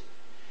desolate.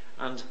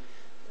 And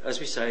as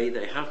we say,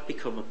 they have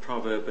become a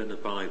proverb and a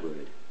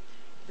byword.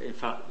 In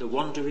fact, the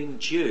wandering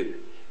Jew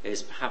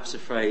is perhaps a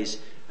phrase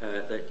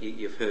that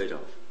you've heard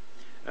of.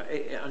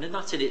 And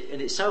that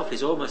in itself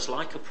is almost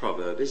like a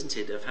proverb, isn't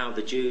it, of how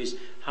the Jews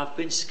have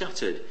been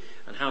scattered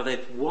and how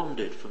they've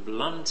wandered from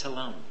land to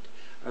land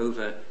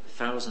over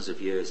thousands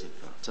of years, in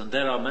fact. And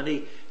there are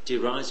many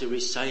derisory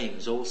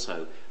sayings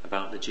also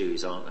about the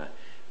Jews, aren't there?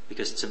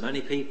 Because to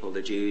many people,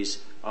 the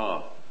Jews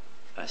are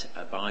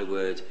a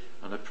byword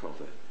and a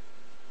proverb.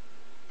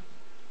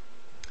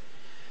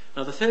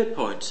 Now the third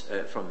point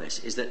from this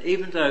is that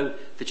even though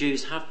the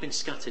Jews have been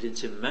scattered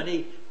into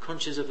many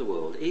countries of the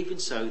world, even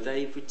so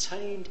they've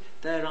retained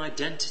their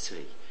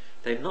identity.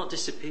 They've not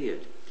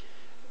disappeared.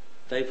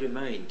 They've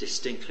remained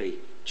distinctly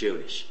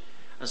Jewish.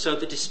 And so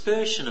the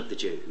dispersion of the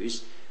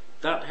Jews,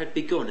 that had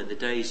begun in the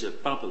days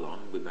of Babylon,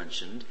 we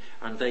mentioned,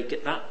 and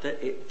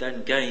it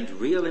then gained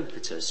real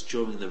impetus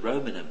during the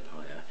Roman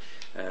Empire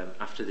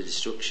after the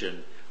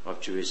destruction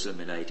of Jerusalem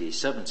in AD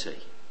 70.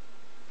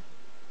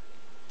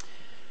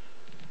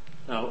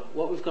 Now,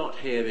 what we've got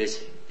here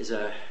is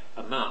a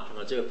map, and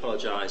I do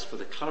apologise for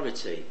the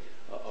clarity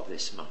of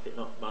this map. It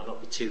might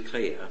not be too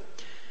clear,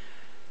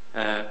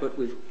 but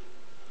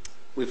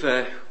we've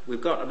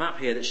got a map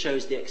here that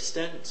shows the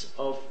extent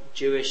of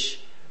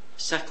Jewish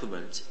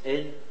settlement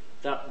in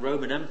that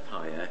Roman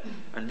Empire,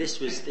 and this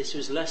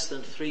was less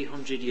than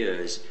 300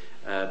 years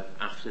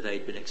after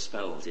they'd been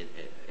expelled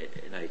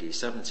in AD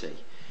 70.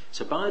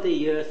 So by the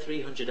year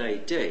 300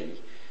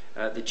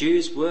 AD, the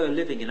Jews were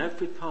living in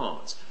every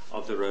part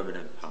of the Roman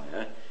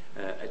Empire,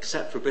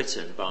 except for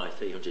Britain by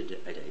 300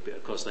 AD. But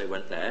of course they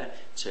went there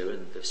too,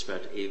 and they've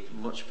spread even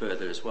much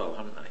further as well,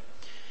 haven't they?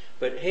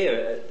 But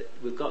here,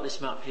 we've got this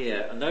map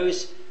here, and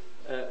those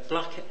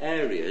black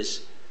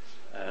areas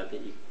that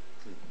you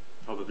can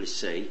probably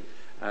see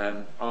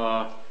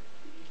are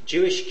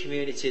Jewish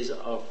communities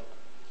of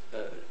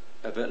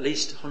at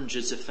least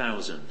hundreds of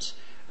thousands.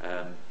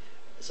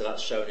 So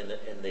that's shown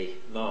in the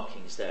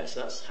markings there. So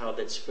that's how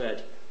they'd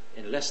spread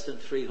in less than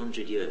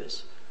 300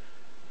 years.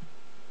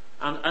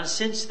 And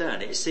since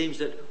then, it seems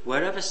that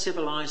wherever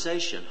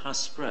civilization has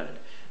spread,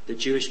 the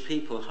Jewish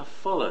people have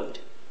followed.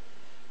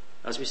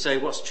 As we say,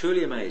 what's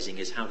truly amazing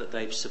is how that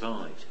they've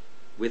survived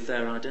with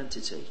their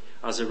identity.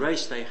 As a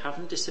race, they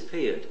haven't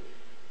disappeared.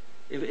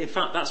 In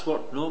fact, that's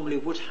what normally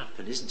would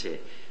happen, isn't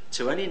it?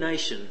 To any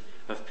nation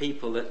of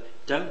people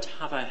that don't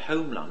have a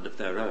homeland of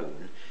their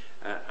own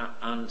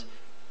and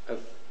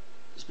have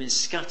been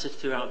scattered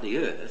throughout the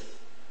earth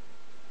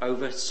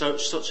over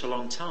such a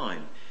long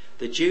time.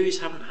 The Jews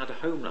haven't had a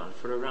homeland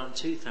for around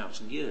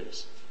 2,000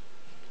 years.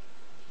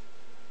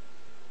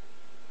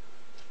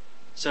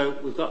 So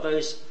we've got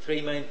those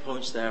three main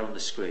points there on the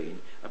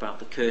screen about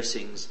the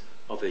cursings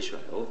of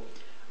Israel.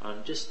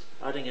 I'm just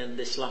adding in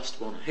this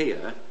last one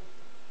here.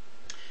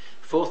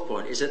 Fourth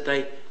point is that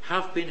they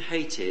have been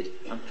hated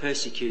and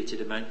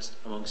persecuted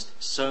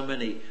amongst so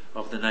many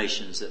of the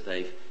nations that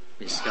they've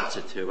been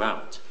scattered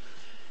throughout.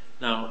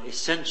 Now,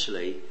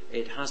 essentially,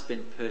 it has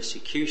been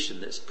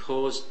persecution that's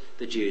caused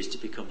the Jews to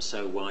become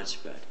so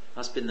widespread.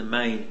 That's been the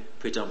main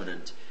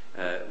predominant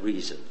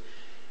reason.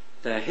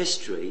 Their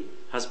history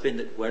has been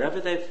that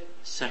wherever they've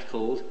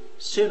settled,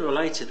 sooner or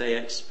later they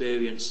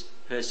experience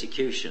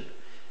persecution,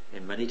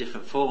 in many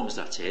different forms,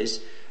 that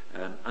is,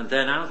 and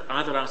then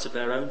either out of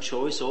their own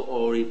choice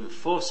or even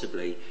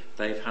forcibly,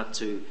 they've had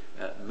to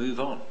move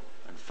on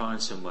and find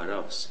somewhere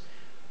else.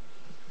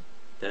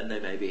 Then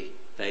they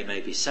may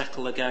be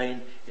settled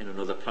again in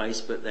another place,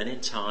 but then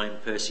in time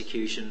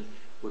persecution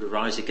would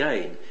arise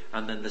again,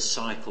 and then the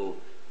cycle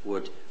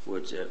would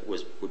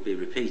be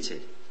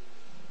repeated.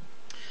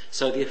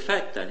 So the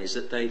effect then is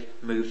that they've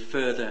moved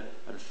further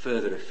and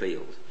further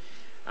afield,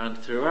 and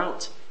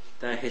throughout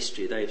their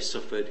history they've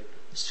suffered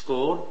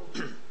scorn,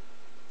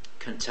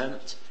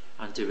 contempt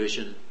and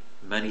derision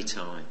many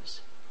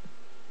times.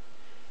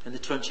 In the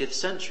 20th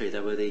century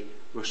there were the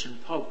Russian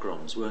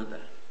pogroms, weren't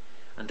there?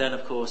 And then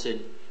of course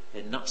in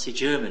Nazi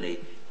Germany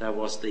there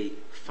was the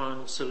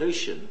final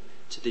solution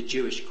to the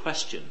Jewish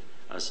question,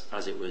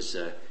 as it was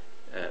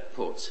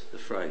put, the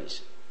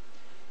phrase.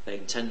 They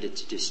intended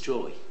to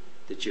destroy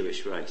the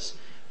Jewish race.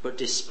 But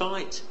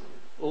despite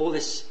all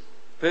this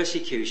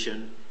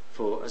persecution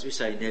for, as we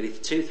say, nearly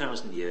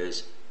 2,000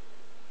 years,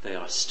 they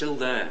are still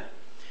there.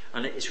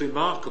 And it's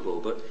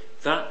remarkable,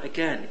 but that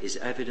again is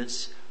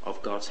evidence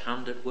of God's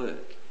hand at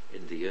work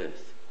in the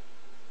earth.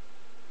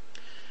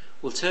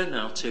 We'll turn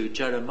now to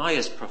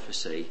Jeremiah's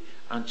prophecy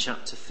and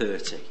chapter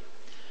 30.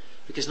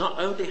 Because not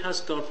only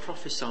has God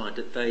prophesied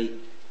that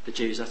the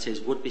Jews, that is,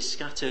 would be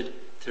scattered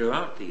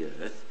throughout the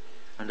earth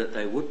and that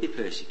they would be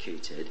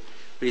persecuted,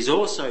 but he's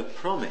also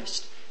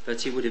promised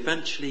that he would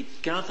eventually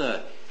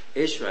gather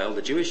Israel,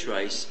 the Jewish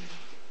race,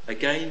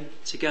 again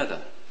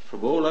together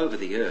from all over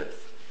the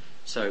earth.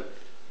 So,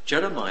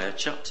 Jeremiah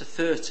chapter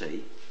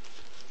 30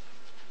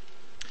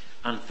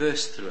 and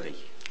verse 3.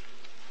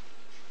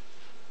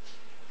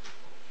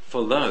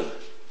 For lo,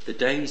 the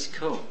days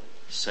come,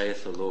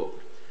 saith the Lord,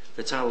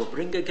 that I will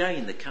bring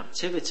again the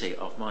captivity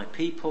of my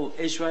people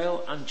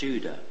Israel and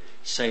Judah,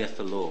 saith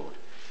the Lord,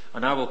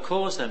 and I will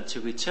cause them to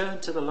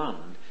return to the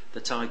land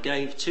that I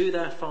gave to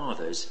their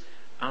fathers,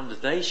 and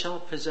they shall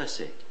possess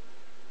it.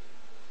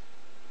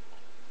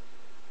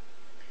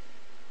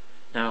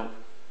 Now,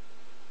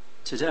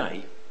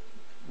 today,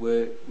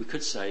 we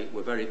could say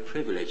we're very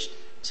privileged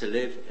to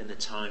live in the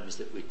times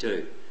that we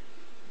do,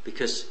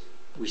 because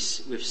we've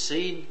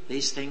seen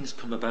these things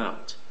come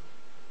about.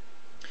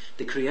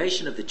 The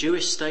creation of the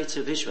Jewish state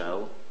of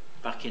Israel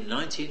back in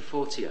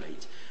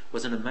 1948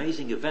 was an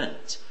amazing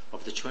event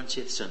of the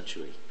 20th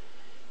century.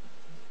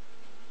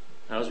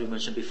 Now, as we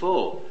mentioned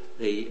before,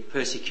 the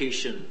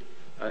persecution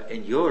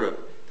in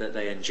Europe that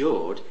they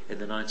endured in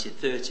the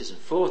 1930s and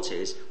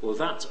 40s, well,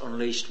 that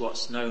unleashed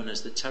what's known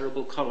as the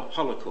terrible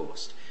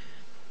Holocaust.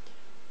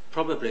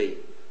 Probably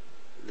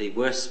the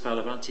worst spell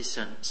of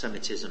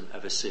anti-Semitism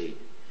ever seen,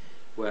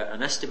 where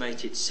an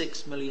estimated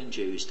 6 million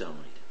Jews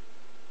died.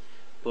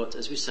 But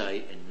as we say,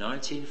 in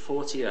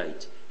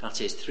 1948,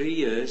 that is 3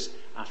 years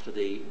after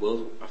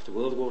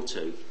World War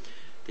II,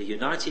 the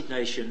United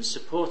Nations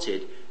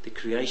supported the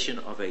creation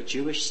of a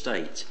Jewish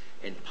state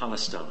in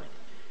Palestine.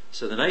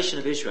 So the nation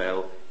of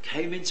Israel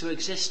came into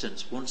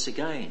existence once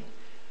again.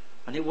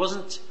 And it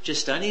wasn't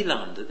just any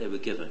land that they were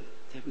given.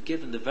 They were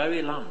given the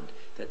very land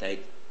that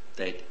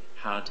they'd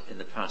had in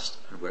the past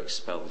and were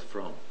expelled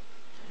from.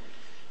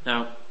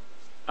 Now,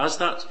 as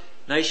that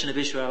nation of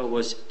Israel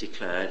was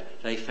declared,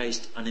 they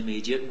faced an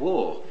immediate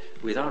war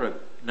with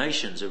Arab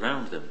nations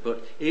around them.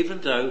 But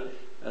even though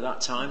at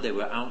that time they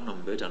were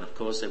outnumbered, and of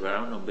course they were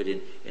outnumbered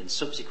in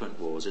subsequent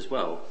wars as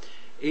well,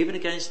 even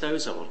against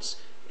those odds,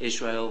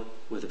 Israel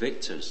were the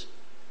victors.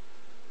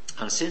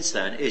 And since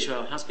then,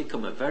 Israel has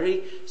become a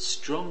very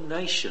strong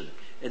nation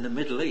in the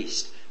Middle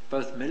East,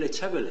 both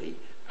militarily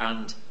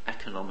and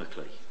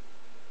economically.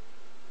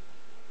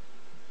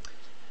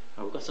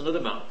 Now, we've got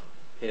another map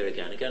here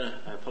again. Again,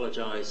 I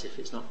apologise if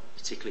it's not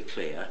particularly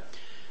clear,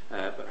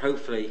 but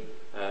hopefully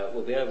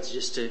we'll be able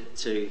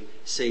to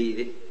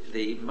see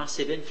the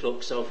massive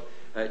influx of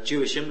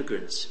Jewish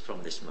immigrants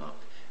from this map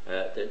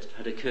that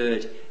had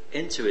occurred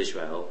into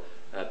Israel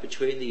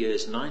between the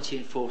years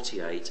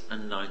 1948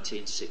 and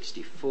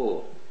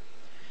 1964.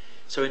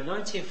 So in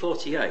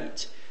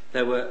 1948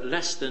 there were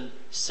less than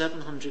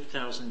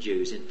 700,000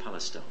 Jews in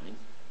Palestine,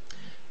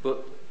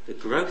 but the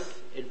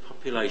growth in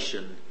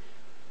population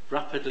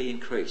rapidly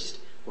increased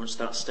once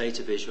that state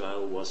of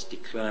Israel was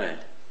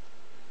declared.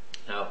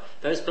 Now,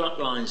 those black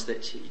lines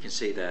that you can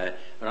see there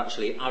are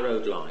actually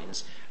arrowed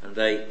lines, and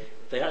they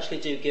actually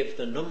do give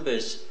the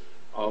numbers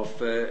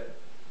of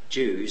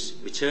Jews,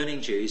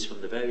 returning Jews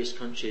from the various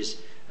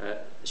countries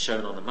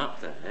shown on the map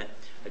there.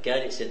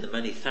 Again, it's in the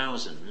many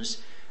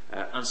thousands.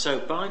 And so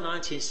by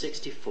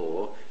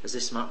 1964, as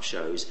this map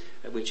shows,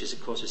 which is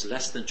of course was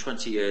less than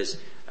 20 years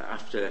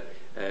after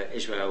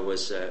Israel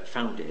was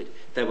founded,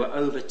 there were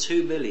over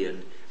 2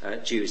 million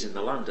Jews in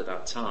the land at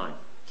that time.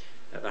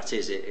 That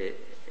is in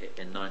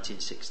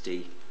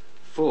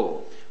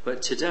 1964.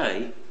 But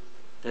today,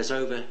 there's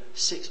over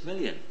 6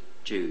 million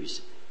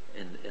Jews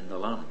in the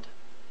land,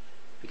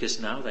 because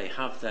now they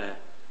have their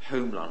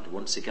homeland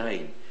once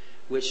again,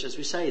 which, as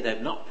we say, they've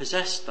not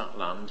possessed that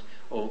land,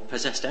 or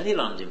possessed any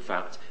land in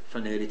fact, for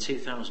nearly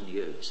 2,000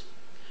 years.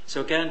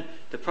 So again,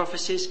 the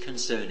prophecies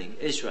concerning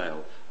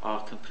Israel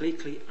are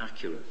completely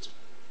accurate.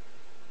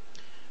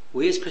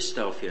 We as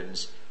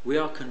Christadelphians, we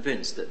are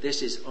convinced that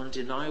this is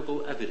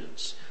undeniable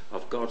evidence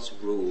of God's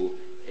rule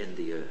in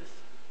the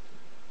earth.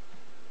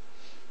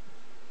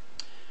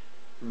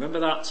 Remember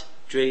that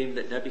dream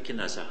that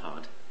Nebuchadnezzar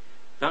had?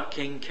 That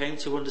king came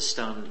to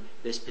understand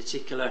this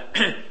particular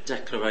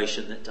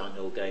declaration that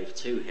Daniel gave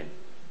to him.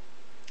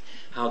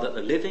 How that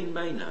the living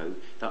may know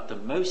that the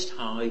Most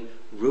High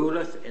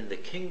ruleth in the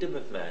kingdom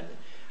of men,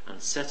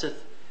 and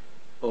setteth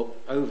up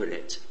over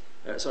it,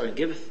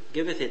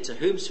 giveth it to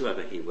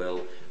whomsoever he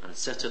will, and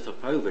setteth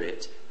up over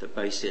it the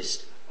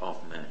basest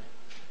of men.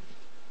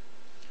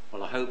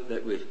 Well, I hope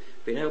that we've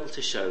been able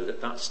to show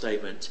that that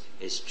statement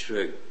is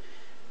true,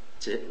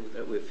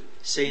 that we've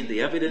seen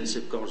the evidence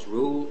of God's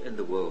rule in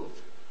the world.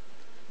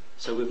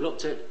 So we've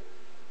looked at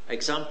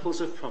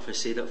examples of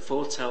prophecy that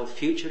foretell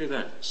future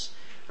events,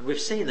 And we've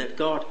seen that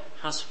God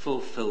has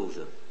fulfilled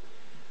them.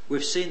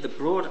 We've seen the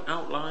broad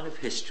outline of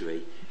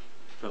history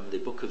from the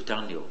book of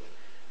Daniel,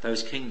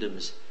 those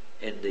kingdoms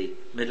in the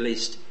Middle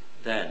East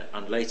then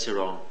and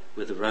later on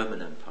with the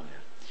Roman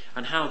Empire,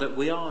 and how that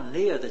we are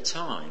near the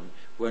time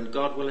when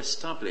God will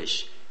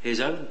establish his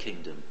own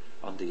kingdom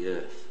on the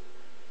earth.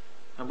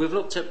 And we've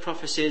looked at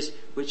prophecies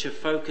which are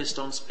focused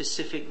on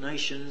specific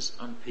nations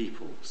and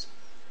peoples.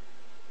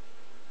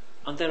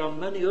 And there are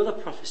many other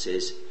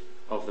prophecies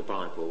of the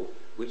Bible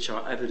which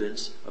are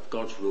evidence of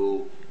God's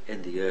rule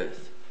in the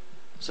earth.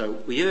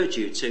 So we urge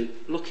you to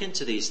look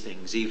into these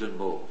things even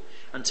more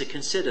and to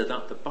consider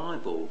that the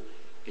Bible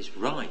is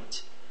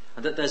right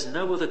and that there's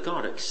no other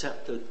God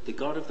except the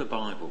God of the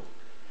Bible,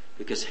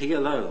 because he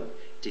alone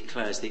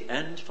declares the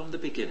end from the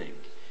beginning,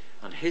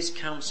 and his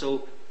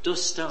counsel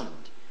does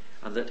stand,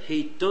 and that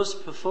he does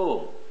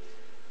perform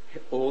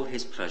all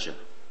his pleasure.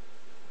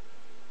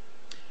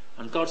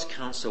 And God's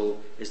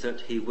counsel is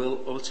that he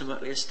will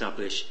ultimately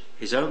establish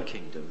his own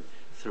kingdom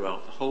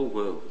throughout the whole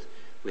world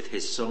with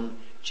his Son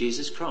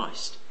Jesus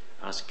Christ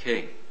as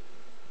King.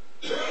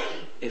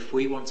 If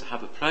we want to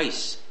have a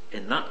place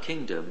in that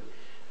kingdom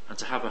and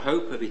to have a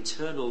hope of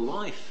eternal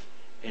life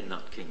in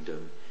that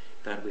kingdom,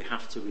 then we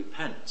have to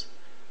repent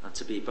and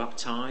to be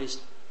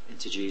baptized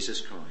into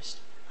Jesus Christ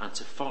and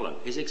to follow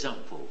his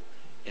example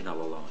in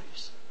our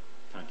lives.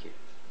 Thank you.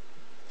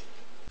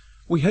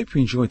 We hope you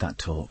enjoyed that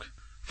talk.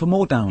 For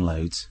more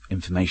downloads,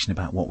 information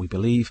about what we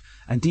believe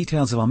and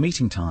details of our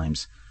meeting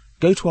times,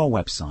 go to our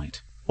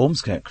website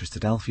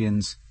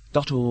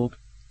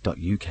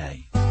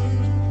ormskirkchristadelphians.org.uk.